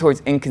back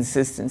towards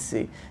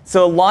inconsistency.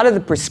 So a lot of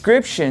the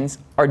prescriptions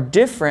are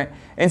different,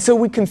 and so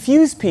we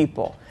confuse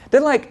people.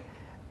 They're like,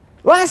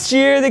 last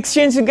year the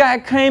extension guy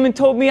came and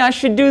told me I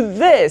should do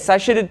this. I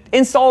should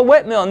install a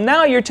wet mill.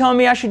 Now you're telling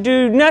me I should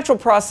do natural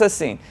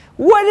processing.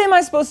 What am I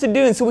supposed to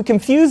do? And so we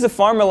confuse the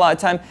farmer a lot of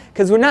time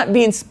because we're not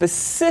being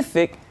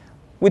specific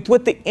with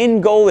what the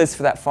end goal is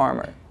for that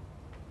farmer.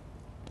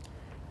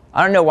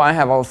 I don't know why I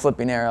have all the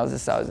flipping arrows.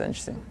 This was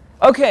interesting.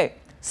 Okay,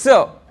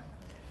 so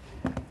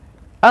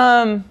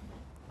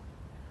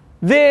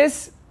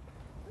this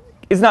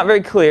is not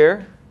very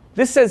clear.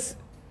 This says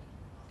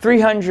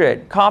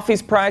 300.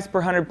 Coffee's price per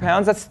 100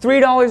 pounds. That's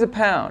 $3 a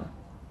pound.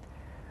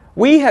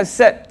 We have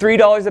set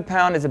 $3 a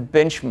pound as a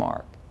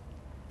benchmark.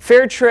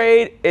 Fair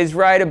trade is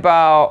right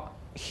about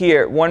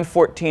here,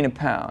 $1.14 a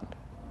pound.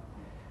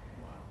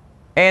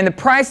 And the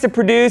price to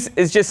produce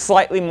is just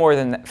slightly more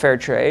than that fair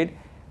trade,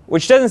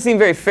 which doesn't seem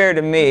very fair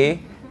to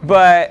me,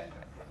 but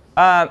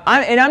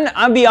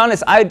I'll be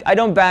honest, I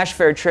don't bash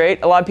fair trade.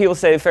 A lot of people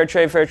say fair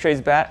trade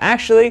is bad.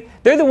 Actually,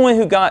 they're the one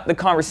who got the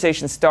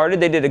conversation started.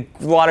 They did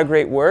a lot of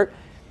great work.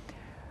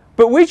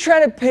 But we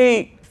try to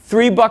pay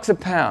 $3 a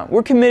pound.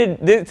 We're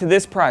committed to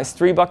this price,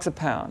 $3 a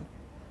pound.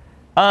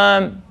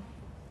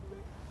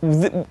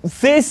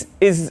 This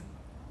is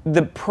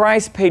the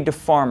price paid to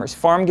farmers.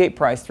 Farm gate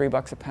price,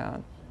 $3 a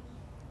pound.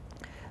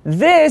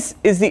 This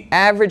is the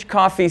average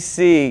coffee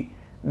C.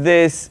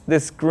 This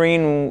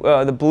green,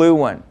 the blue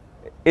one,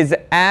 is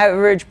the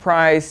average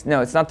price.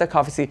 No, it's not the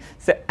coffee C.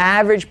 It's the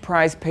average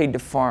price paid to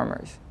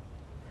farmers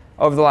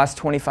over the last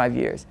 25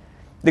 years.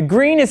 The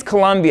green is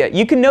Colombia.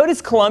 You can notice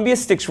Colombia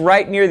sticks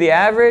right near the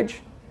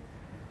average.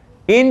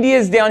 India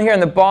is down here on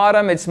the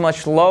bottom. It's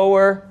much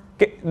lower.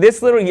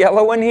 This little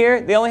yellow one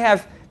here, they only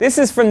have, this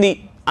is from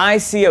the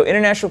ICO,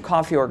 International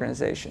Coffee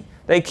Organization.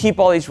 They keep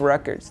all these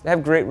records. They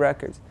have great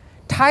records.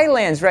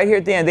 Thailand's right here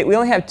at the end. We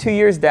only have 2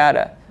 years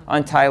data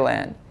on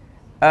Thailand.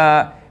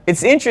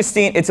 It's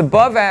interesting. It's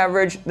above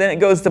average. Then it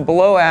goes to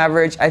below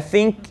average. I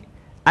think,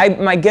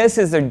 my guess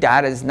is their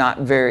data is not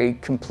very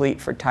complete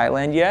for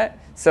Thailand yet.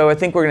 So I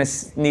think we're going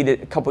to need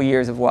a couple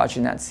years of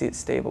watching that to see it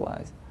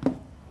stabilize.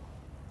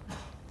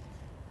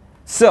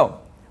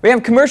 So we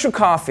have commercial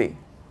coffee,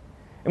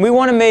 and we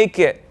want to make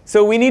it.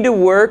 So we need to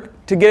work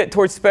to get it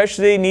towards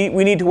specialty.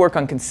 We need to work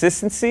on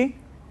consistency.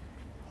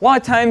 A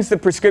lot of times the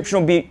prescription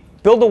will be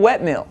build a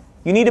wet mill.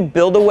 You need to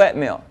build a wet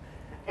mill.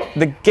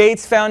 The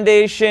Gates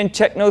Foundation,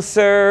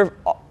 TechnoServe,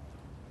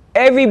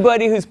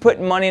 everybody who's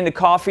putting money into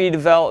coffee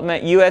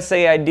development,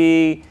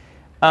 USAID,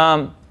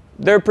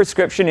 their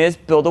prescription is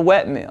build a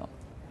wet mill.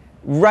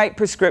 Right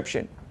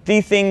prescription,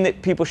 the thing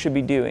that people should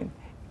be doing.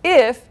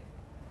 If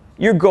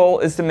your goal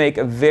is to make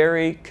a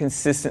very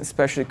consistent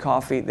specialty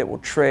coffee that will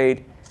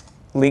trade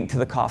linked to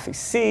the coffee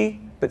C,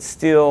 but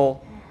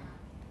still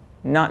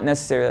not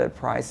necessarily at a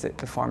price that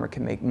the farmer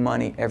can make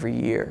money every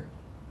year.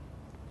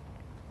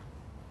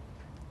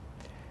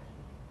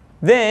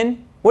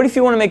 Then, what if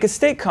you want to make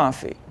estate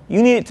coffee?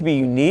 You need it to be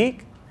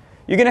unique.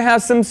 You're going to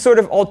have some sort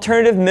of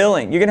alternative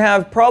milling. You're going to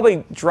have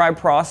probably dry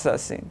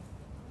processing.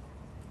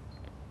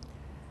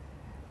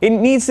 It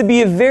needs to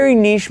be a very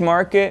niche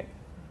market,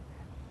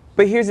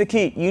 but here's the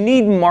key. You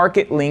need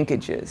market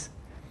linkages.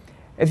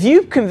 If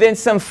you convince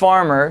some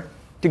farmer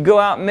to go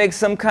out and make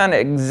some kind of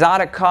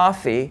exotic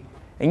coffee,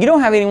 and you don't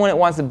have anyone that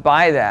wants to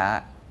buy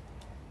that,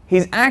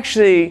 he's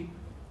actually,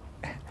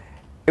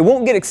 it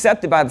won't get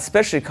accepted by the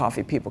specialty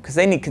coffee people because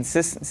they need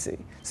consistency.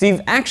 So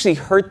you've actually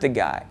hurt the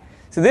guy.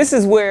 So this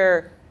is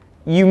where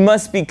you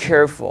must be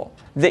careful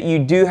that you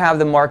do have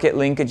the market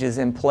linkages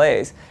in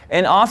place.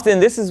 And often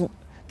this is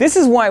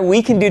why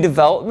we can do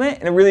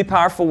development in a really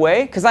powerful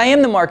way, because I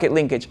am the market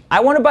linkage. I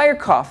want to buy your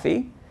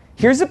coffee.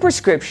 Here's a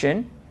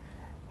prescription.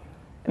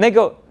 And they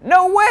go,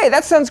 no way,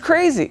 that sounds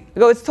crazy. I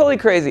go, it's totally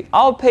crazy.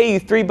 I'll pay you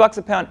 $3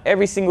 a pound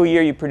every single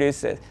year you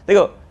produce this. They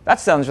go, that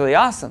sounds really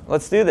awesome.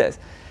 Let's do this.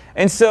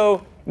 And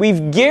so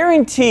we've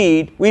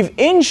guaranteed, we've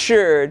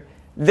ensured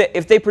that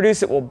if they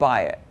produce it, we'll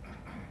buy it.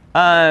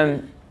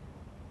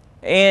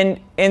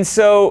 And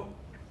so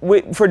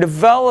for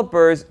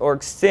developers or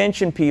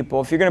extension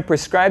people, if you're going to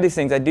prescribe these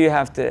things, I do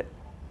have to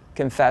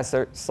confess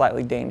they're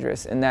slightly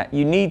dangerous in that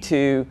you need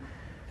to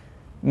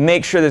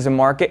make sure there's a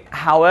market.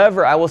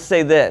 However, I will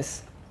say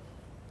this.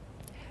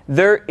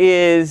 There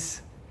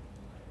is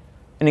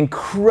an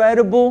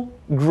incredible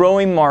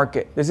growing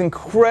market. There's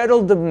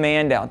incredible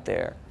demand out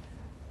there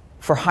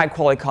for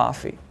high-quality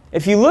coffee.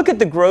 If you look at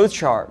the growth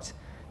charts,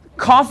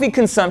 coffee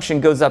consumption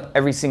goes up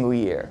every single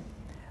year.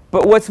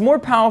 But what's more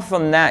powerful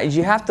than that is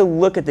you have to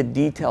look at the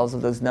details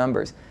of those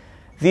numbers.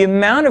 The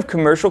amount of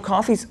commercial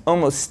coffee is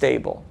almost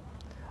stable.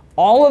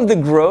 All of the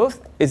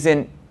growth is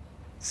in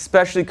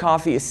specialty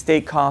coffee,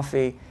 estate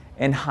coffee,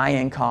 and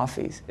high-end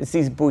coffees. It's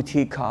these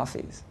boutique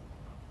coffees.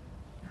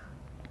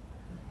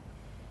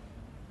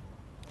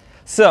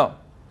 So,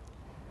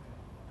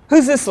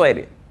 who's this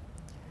lady?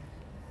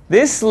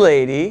 This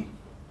lady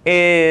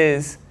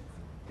is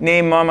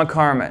named Mama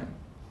Carmen.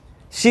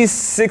 She's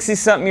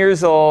 60-something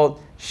years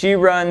old. She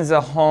runs a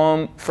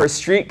home for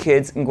street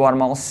kids in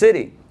Guatemala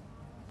City.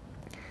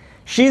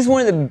 She's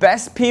one of the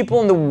best people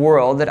in the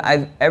world that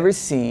I've ever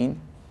seen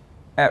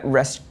at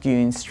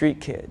rescuing street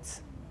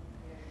kids.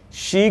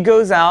 She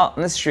goes out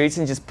on the streets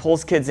and just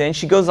pulls kids in.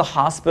 She goes to the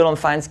hospital and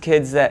finds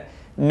kids that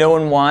no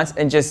one wants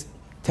and just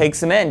takes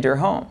them into her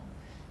home.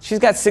 She's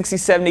got 60,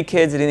 70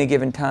 kids at any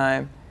given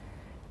time.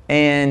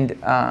 And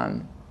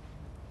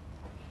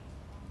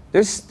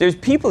there's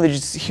people that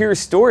just hear a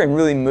story and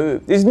really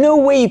move. There's no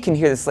way you can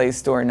hear this lady's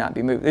story and not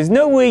be moved. There's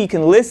no way you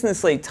can listen to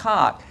this lady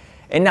talk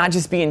and not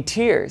just be in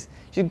tears.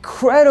 She's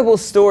incredible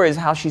stories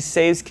how she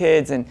saves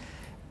kids and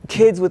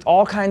kids with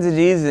all kinds of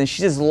diseases, and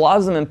she just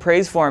loves them and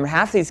prays for them.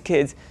 Half these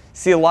kids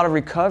see a lot of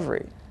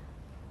recovery.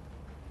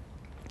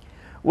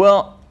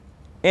 Well,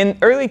 in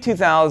early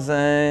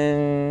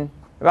 2000,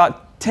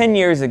 about 10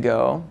 years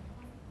ago,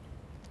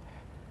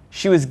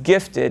 she was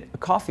gifted a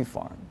coffee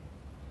farm.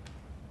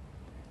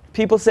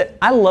 People said,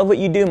 I love what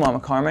you do, Mama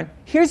Carmen.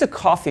 Here's a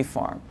coffee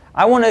farm.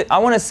 I want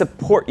to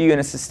support you in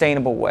a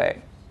sustainable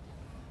way.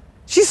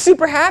 She's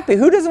super happy.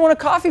 Who doesn't want a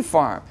coffee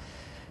farm?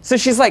 So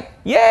she's like,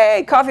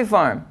 yay, coffee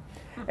farm.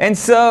 And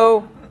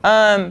so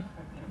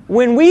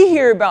when we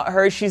hear about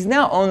her, she's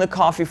now owned the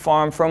coffee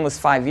farm for almost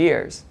 5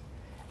 years.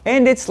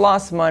 And it's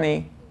lost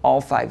money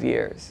all 5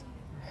 years.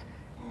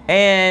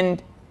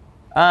 And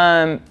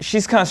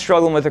she's kind of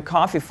struggling with her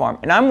coffee farm.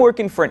 And I'm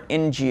working for an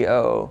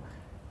NGO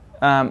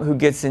who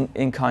gets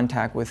in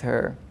contact with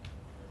her.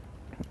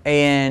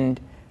 And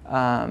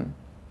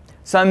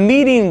so I'm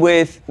meeting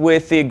with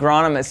the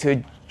agronomist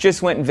who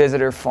just went and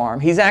visited her farm.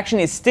 He's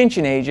actually an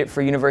extension agent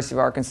for University of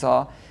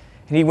Arkansas.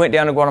 And he went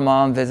down to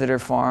Guatemala and visited her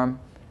farm.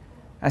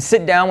 I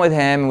sit down with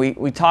him.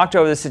 We talked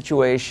over the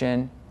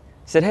situation.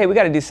 Said, hey, we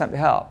got to do something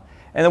to help.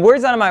 And the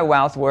words out of my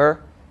mouth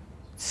were,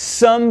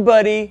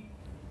 somebody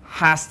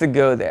has to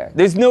go there.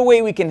 There's no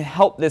way we can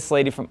help this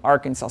lady from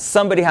Arkansas.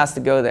 Somebody has to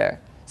go there.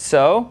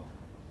 So,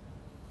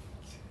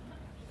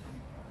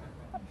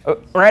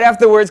 right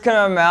after the words come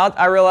out of my mouth,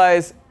 I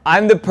realized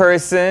I'm the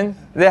person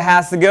that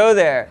has to go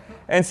there.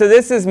 And so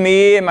this is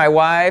me and my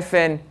wife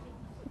and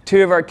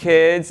 2 of our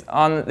kids.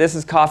 This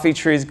is coffee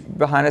trees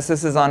behind us.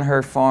 This is on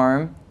her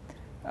farm.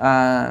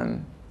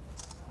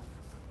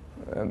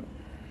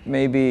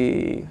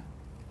 Maybe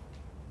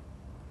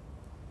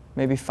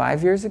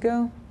 5 years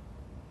ago.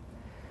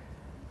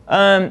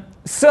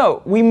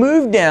 So we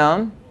moved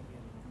down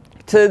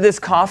to this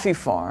coffee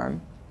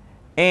farm,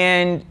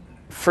 and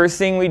first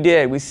thing we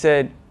did, we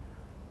said,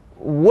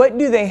 what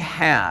do they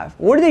have?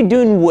 What are they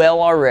doing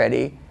well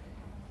already?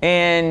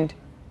 And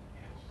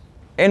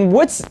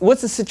what's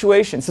the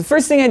situation? So the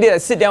first thing I did, I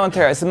sit down with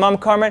her. I said, Mom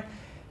Carmen,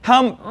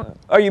 how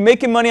are you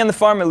making money on the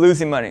farm or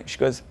losing money? She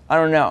goes, I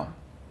don't know.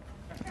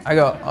 I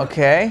go,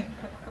 okay.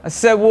 I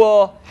said,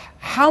 well,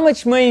 how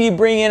much money do you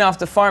bring in off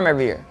the farm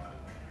every year?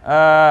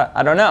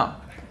 I don't know.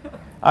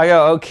 I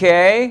go,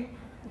 okay.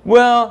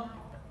 Well,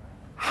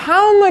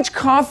 how much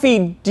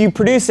coffee do you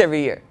produce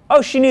every year?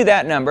 Oh, she knew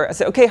that number. I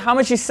said, okay, how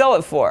much you sell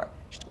it for?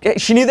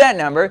 She knew that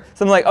number.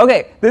 So I'm like,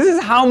 okay, this is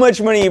how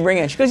much money you bring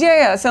in. She goes,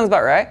 yeah, that sounds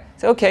about right. I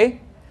said,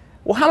 okay,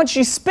 well, how much do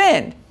you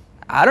spend?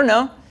 I don't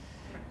know.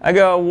 I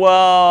go,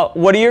 well,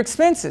 what are your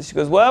expenses? She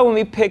goes, well, when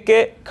we pick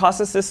it costs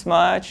us this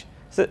much.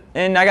 So,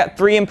 and I got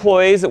 3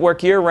 employees that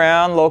work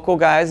year-round, local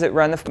guys that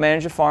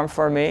manage the farm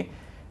for me.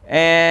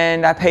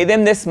 And I pay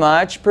them this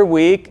much per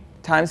week,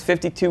 times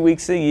 52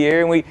 weeks a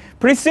year. And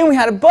pretty soon we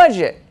had a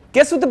budget.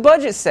 Guess what the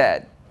budget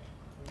said?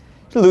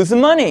 You're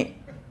losing money.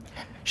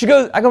 She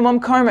goes, I go, Mom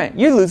Carmen,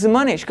 you're losing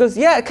money. She goes,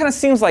 yeah, it kind of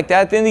seems like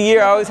that. At the end of the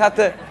year, I always have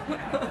to.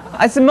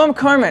 I said, Mom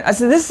Carmen, I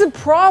said, this is a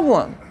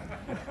problem.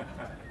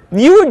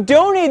 You were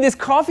donated this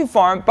coffee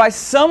farm by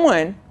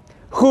someone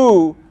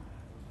who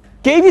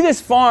gave you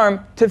this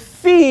farm to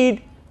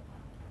feed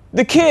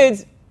the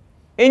kids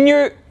in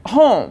your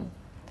home.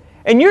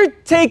 And you're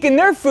taking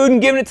their food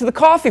and giving it to the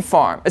coffee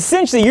farm.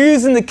 Essentially, you're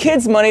using the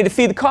kids' money to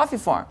feed the coffee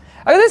farm.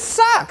 I go, this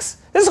sucks.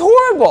 This is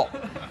horrible.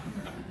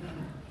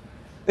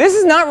 This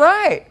is not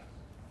right.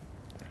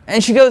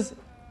 And she goes,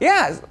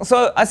 yeah.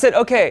 So I said,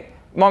 okay,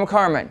 Mom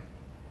Carmen,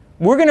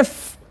 we got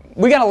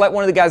to let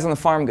one of the guys on the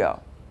farm go.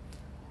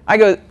 I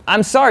go,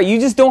 I'm sorry, you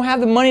just don't have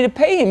the money to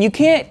pay him. You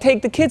can't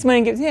take the kids' money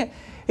and give it to him.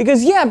 He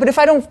goes, yeah, but if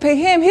I don't pay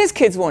him, his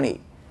kids won't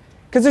eat.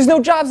 Because there's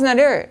no jobs in that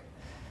area.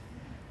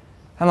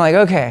 I'm like,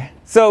 okay.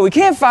 So we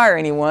can't fire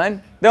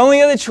anyone. The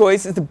only other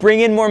choice is to bring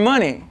in more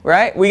money,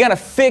 right? We got a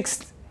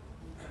fixed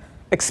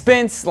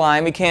expense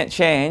line we can't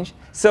change.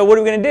 So what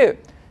are we going to do?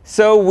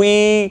 So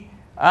we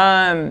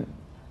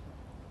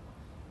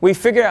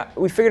figured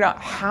out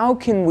how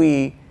can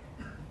we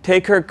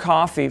take her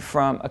coffee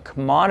from a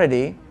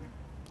commodity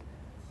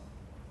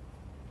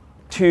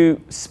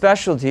to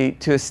specialty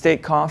to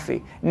estate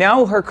coffee.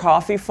 Now her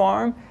coffee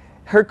farm,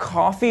 her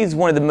coffee is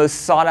one of the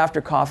most sought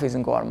after coffees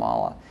in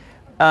Guatemala.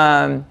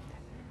 Now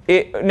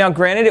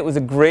granted, it was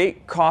a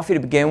great coffee to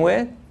begin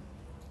with,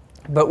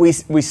 but we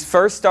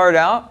first started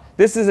out,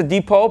 this is a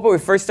depot, but we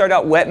first started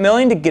out wet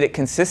milling to get it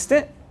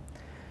consistent.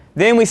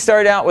 Then we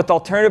started out with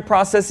alternative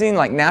processing,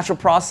 like natural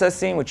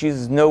processing, which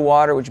uses no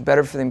water, which is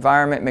better for the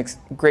environment, makes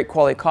great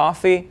quality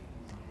coffee.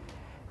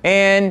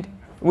 And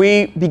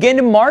we began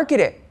to market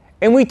it.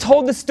 And we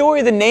told the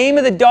story, the name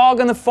of the dog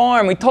on the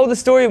farm. We told the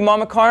story of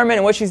Mama Carmen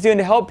and what she's doing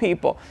to help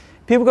people.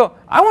 People go,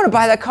 I want to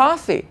buy that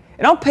coffee.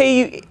 And I'll pay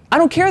you, I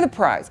don't care the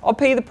price. I'll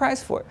pay you the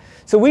price for it.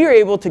 So we were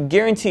able to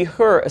guarantee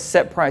her a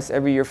set price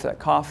every year for that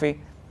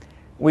coffee.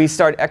 We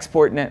started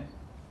exporting it.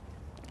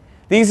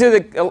 These are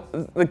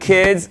the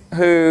kids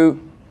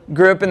who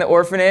grew up in the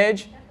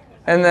orphanage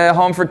and the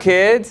home for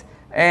kids.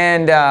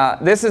 And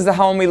this is the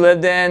home we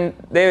lived in.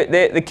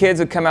 The kids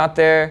would come out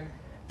there.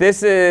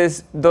 This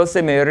is Dulce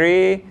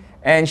Marie.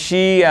 And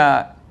she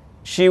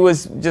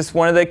was just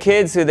one of the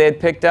kids who they had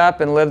picked up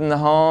and lived in the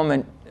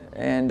home,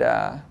 and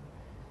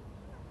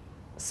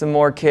some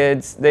more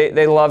kids.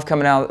 They love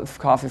coming out of the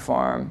coffee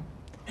farm.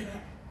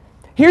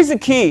 Here's the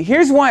key.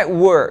 Here's why it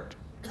worked.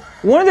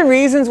 One of the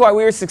reasons why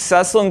we were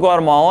successful in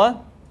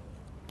Guatemala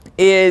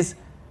is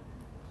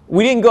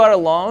we didn't go out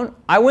alone.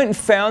 I went and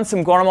found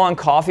some Guatemalan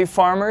coffee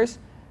farmers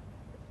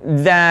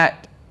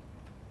that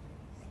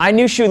I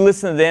knew she would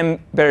listen to them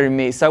better than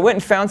me. So I went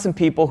and found some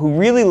people who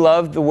really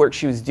loved the work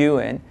she was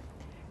doing.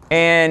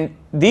 And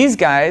these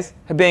guys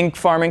have been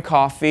farming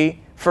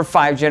coffee for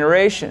 5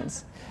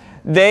 generations.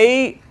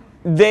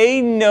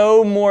 They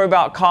know more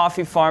about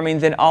coffee farming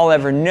than I'll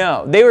ever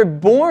know. They were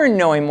born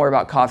knowing more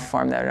about coffee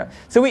farming than I know.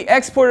 So we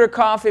exported our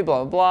coffee,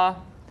 blah, blah,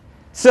 blah.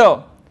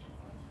 So,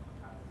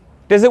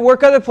 does it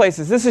work other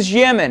places? This is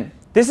Yemen.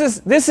 This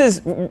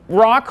is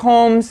rock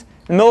homes in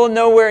the middle of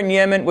nowhere in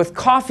Yemen with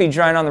coffee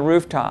drying on the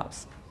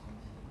rooftops.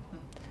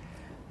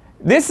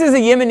 This is a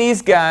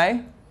Yemenese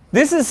guy.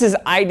 This is his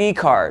ID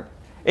card.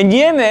 In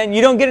Yemen,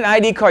 you don't get an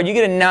ID card, you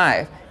get a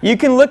knife. You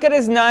can look at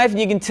his knife and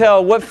you can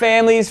tell what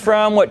family he's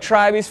from, what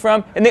tribe he's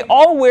from, and they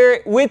all wear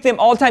it with them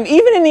all the time,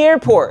 even in the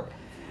airport.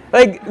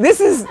 Like, this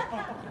is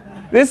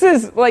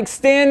like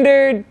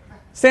standard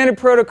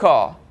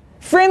protocol.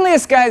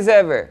 Friendliest guys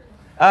ever.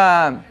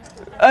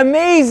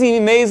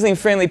 Amazing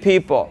friendly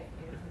people.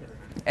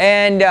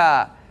 And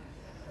I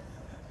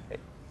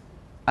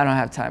don't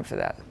have time for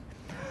that.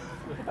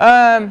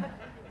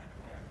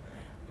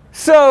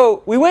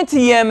 So we went to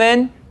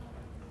Yemen.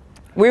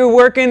 We were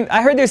working,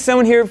 I heard there's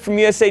someone here from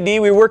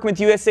USAID. We were working with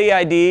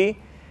USAID.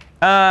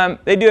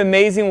 They do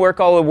amazing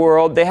work all over the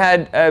world. They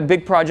had a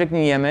big project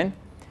in Yemen.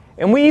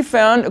 And we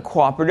found a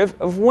cooperative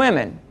of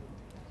women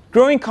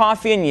growing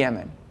coffee in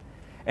Yemen.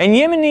 And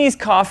Yemenese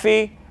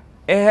coffee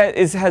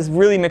has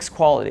really mixed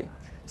quality.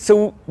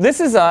 So this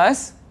is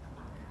us.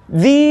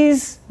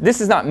 This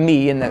is not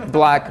me in the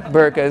black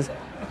burqas.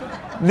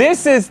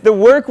 This is the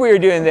work we were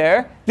doing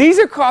there. These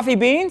are coffee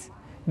beans.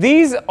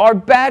 These are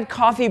bad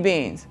coffee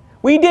beans.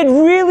 We did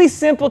really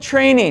simple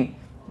training.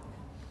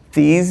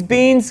 These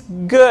beans,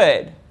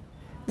 good.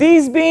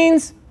 These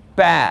beans,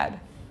 bad.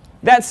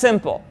 That's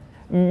simple.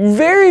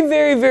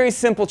 Very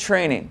simple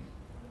training.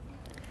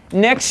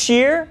 Next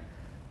year,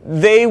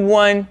 they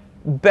won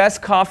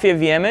Best Coffee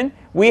of Yemen.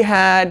 We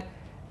had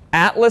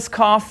Atlas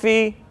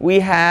Coffee. We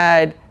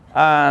had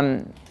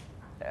a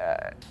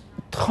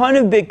ton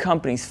of big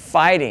companies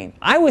fighting.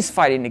 I was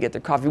fighting to get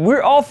their coffee. We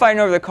were all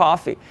fighting over the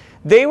coffee.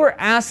 They were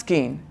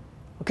asking,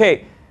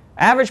 okay,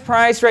 average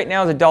price right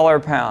now is $1 a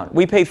pound.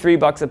 We pay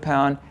 $3 a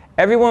pound.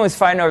 Everyone was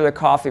fighting over their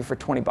coffee for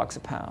 $20 a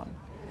pound.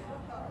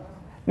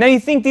 Now you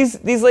think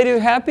these ladies are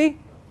happy?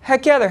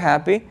 Heck yeah, they're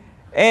happy.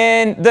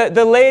 And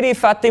the lady,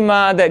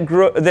 Fatima,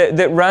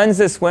 that runs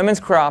this women's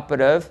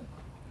cooperative,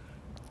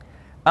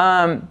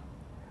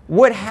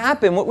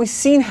 what we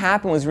seen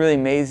happen was really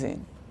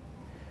amazing.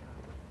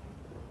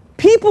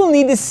 People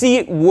need to see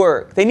it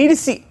work. They need to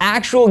see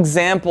actual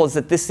examples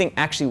that this thing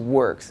actually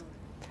works.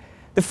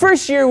 The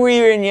first year we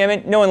were in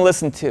Yemen, no one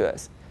listened to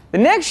us. The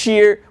next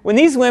year, when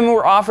these women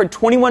were offered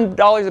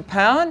 $21 a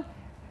pound,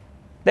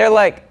 they're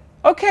like,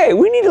 okay,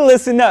 we need to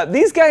listen up.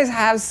 These guys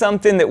have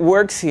something that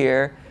works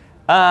here.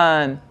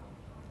 And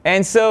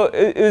so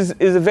it was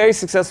a very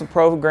successful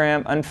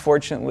program.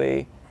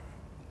 Unfortunately,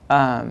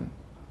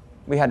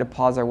 we had to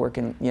pause our work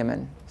in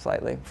Yemen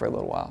slightly for a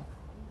little while,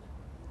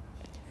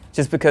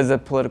 just because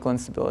of political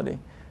instability.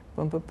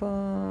 Bum, bum,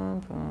 bum,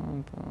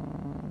 bum,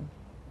 bum.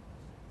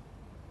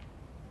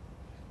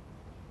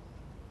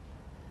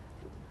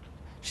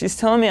 She's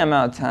telling me I'm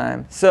out of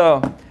time.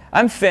 So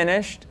I'm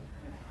finished.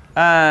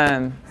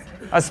 I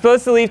was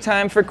supposed to leave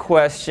time for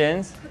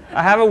questions.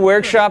 I have a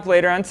workshop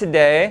later on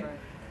today.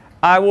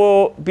 I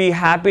will be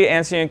happy to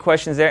answer any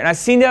questions there. And I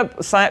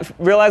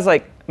realized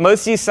like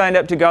most of you signed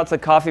up to go out to the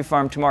coffee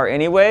farm tomorrow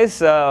anyway,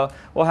 so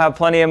we'll have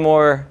plenty of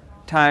more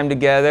time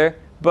together.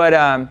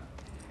 But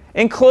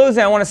in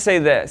closing, I want to say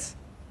this.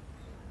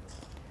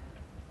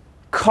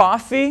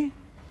 Coffee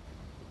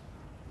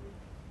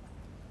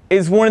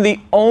is one of the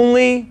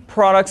only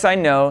products I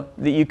know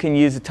that you can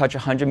use to touch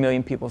 100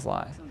 million people's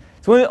lives.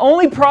 It's one of the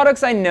only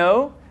products I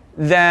know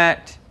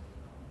that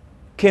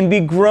can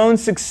be grown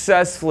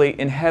successfully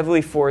in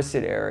heavily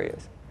forested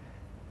areas.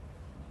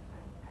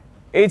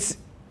 It's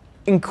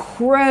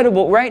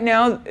incredible. Right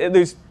now,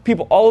 there's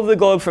people all over the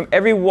globe from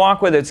every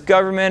walk, whether it's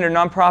government or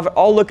nonprofit,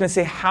 all looking to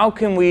say, how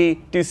can we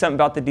do something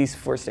about the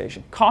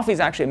deforestation? Coffee is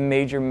actually a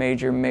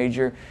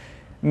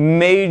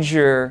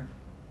major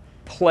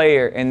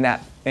player in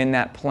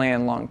that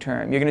plan long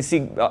term. You're going to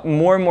see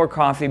more and more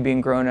coffee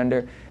being grown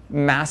under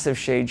massive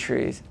shade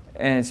trees,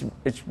 and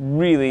it's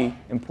really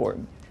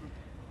important.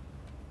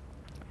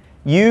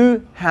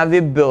 You have the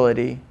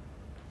ability,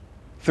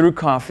 through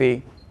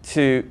coffee,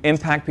 to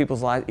impact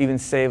people's lives, even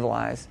save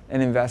lives,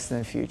 and invest in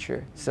the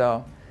future.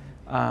 So,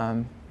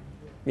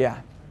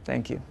 yeah,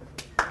 thank you.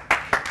 Thank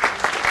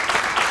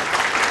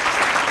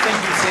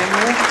you,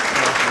 Samuel.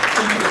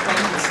 Thank you for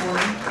coming this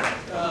morning.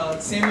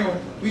 Samuel,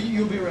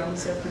 you'll be around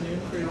this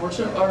afternoon for your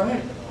workshop? All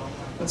right.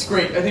 That's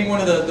great. I think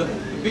one of the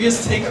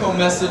biggest take-home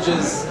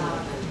messages,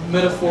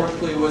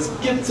 metaphorically, was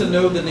get to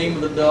know the name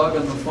of the dog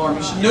on the farm.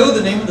 You should know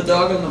the name of the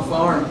dog on the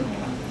farm.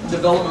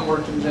 Development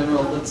work in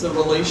general. That's a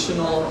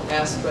relational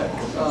aspect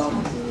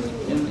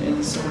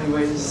in so many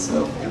ways.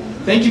 So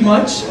thank you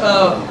much.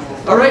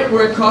 All right,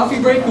 we're at coffee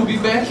break. We'll be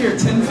back here at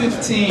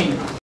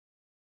 10:15.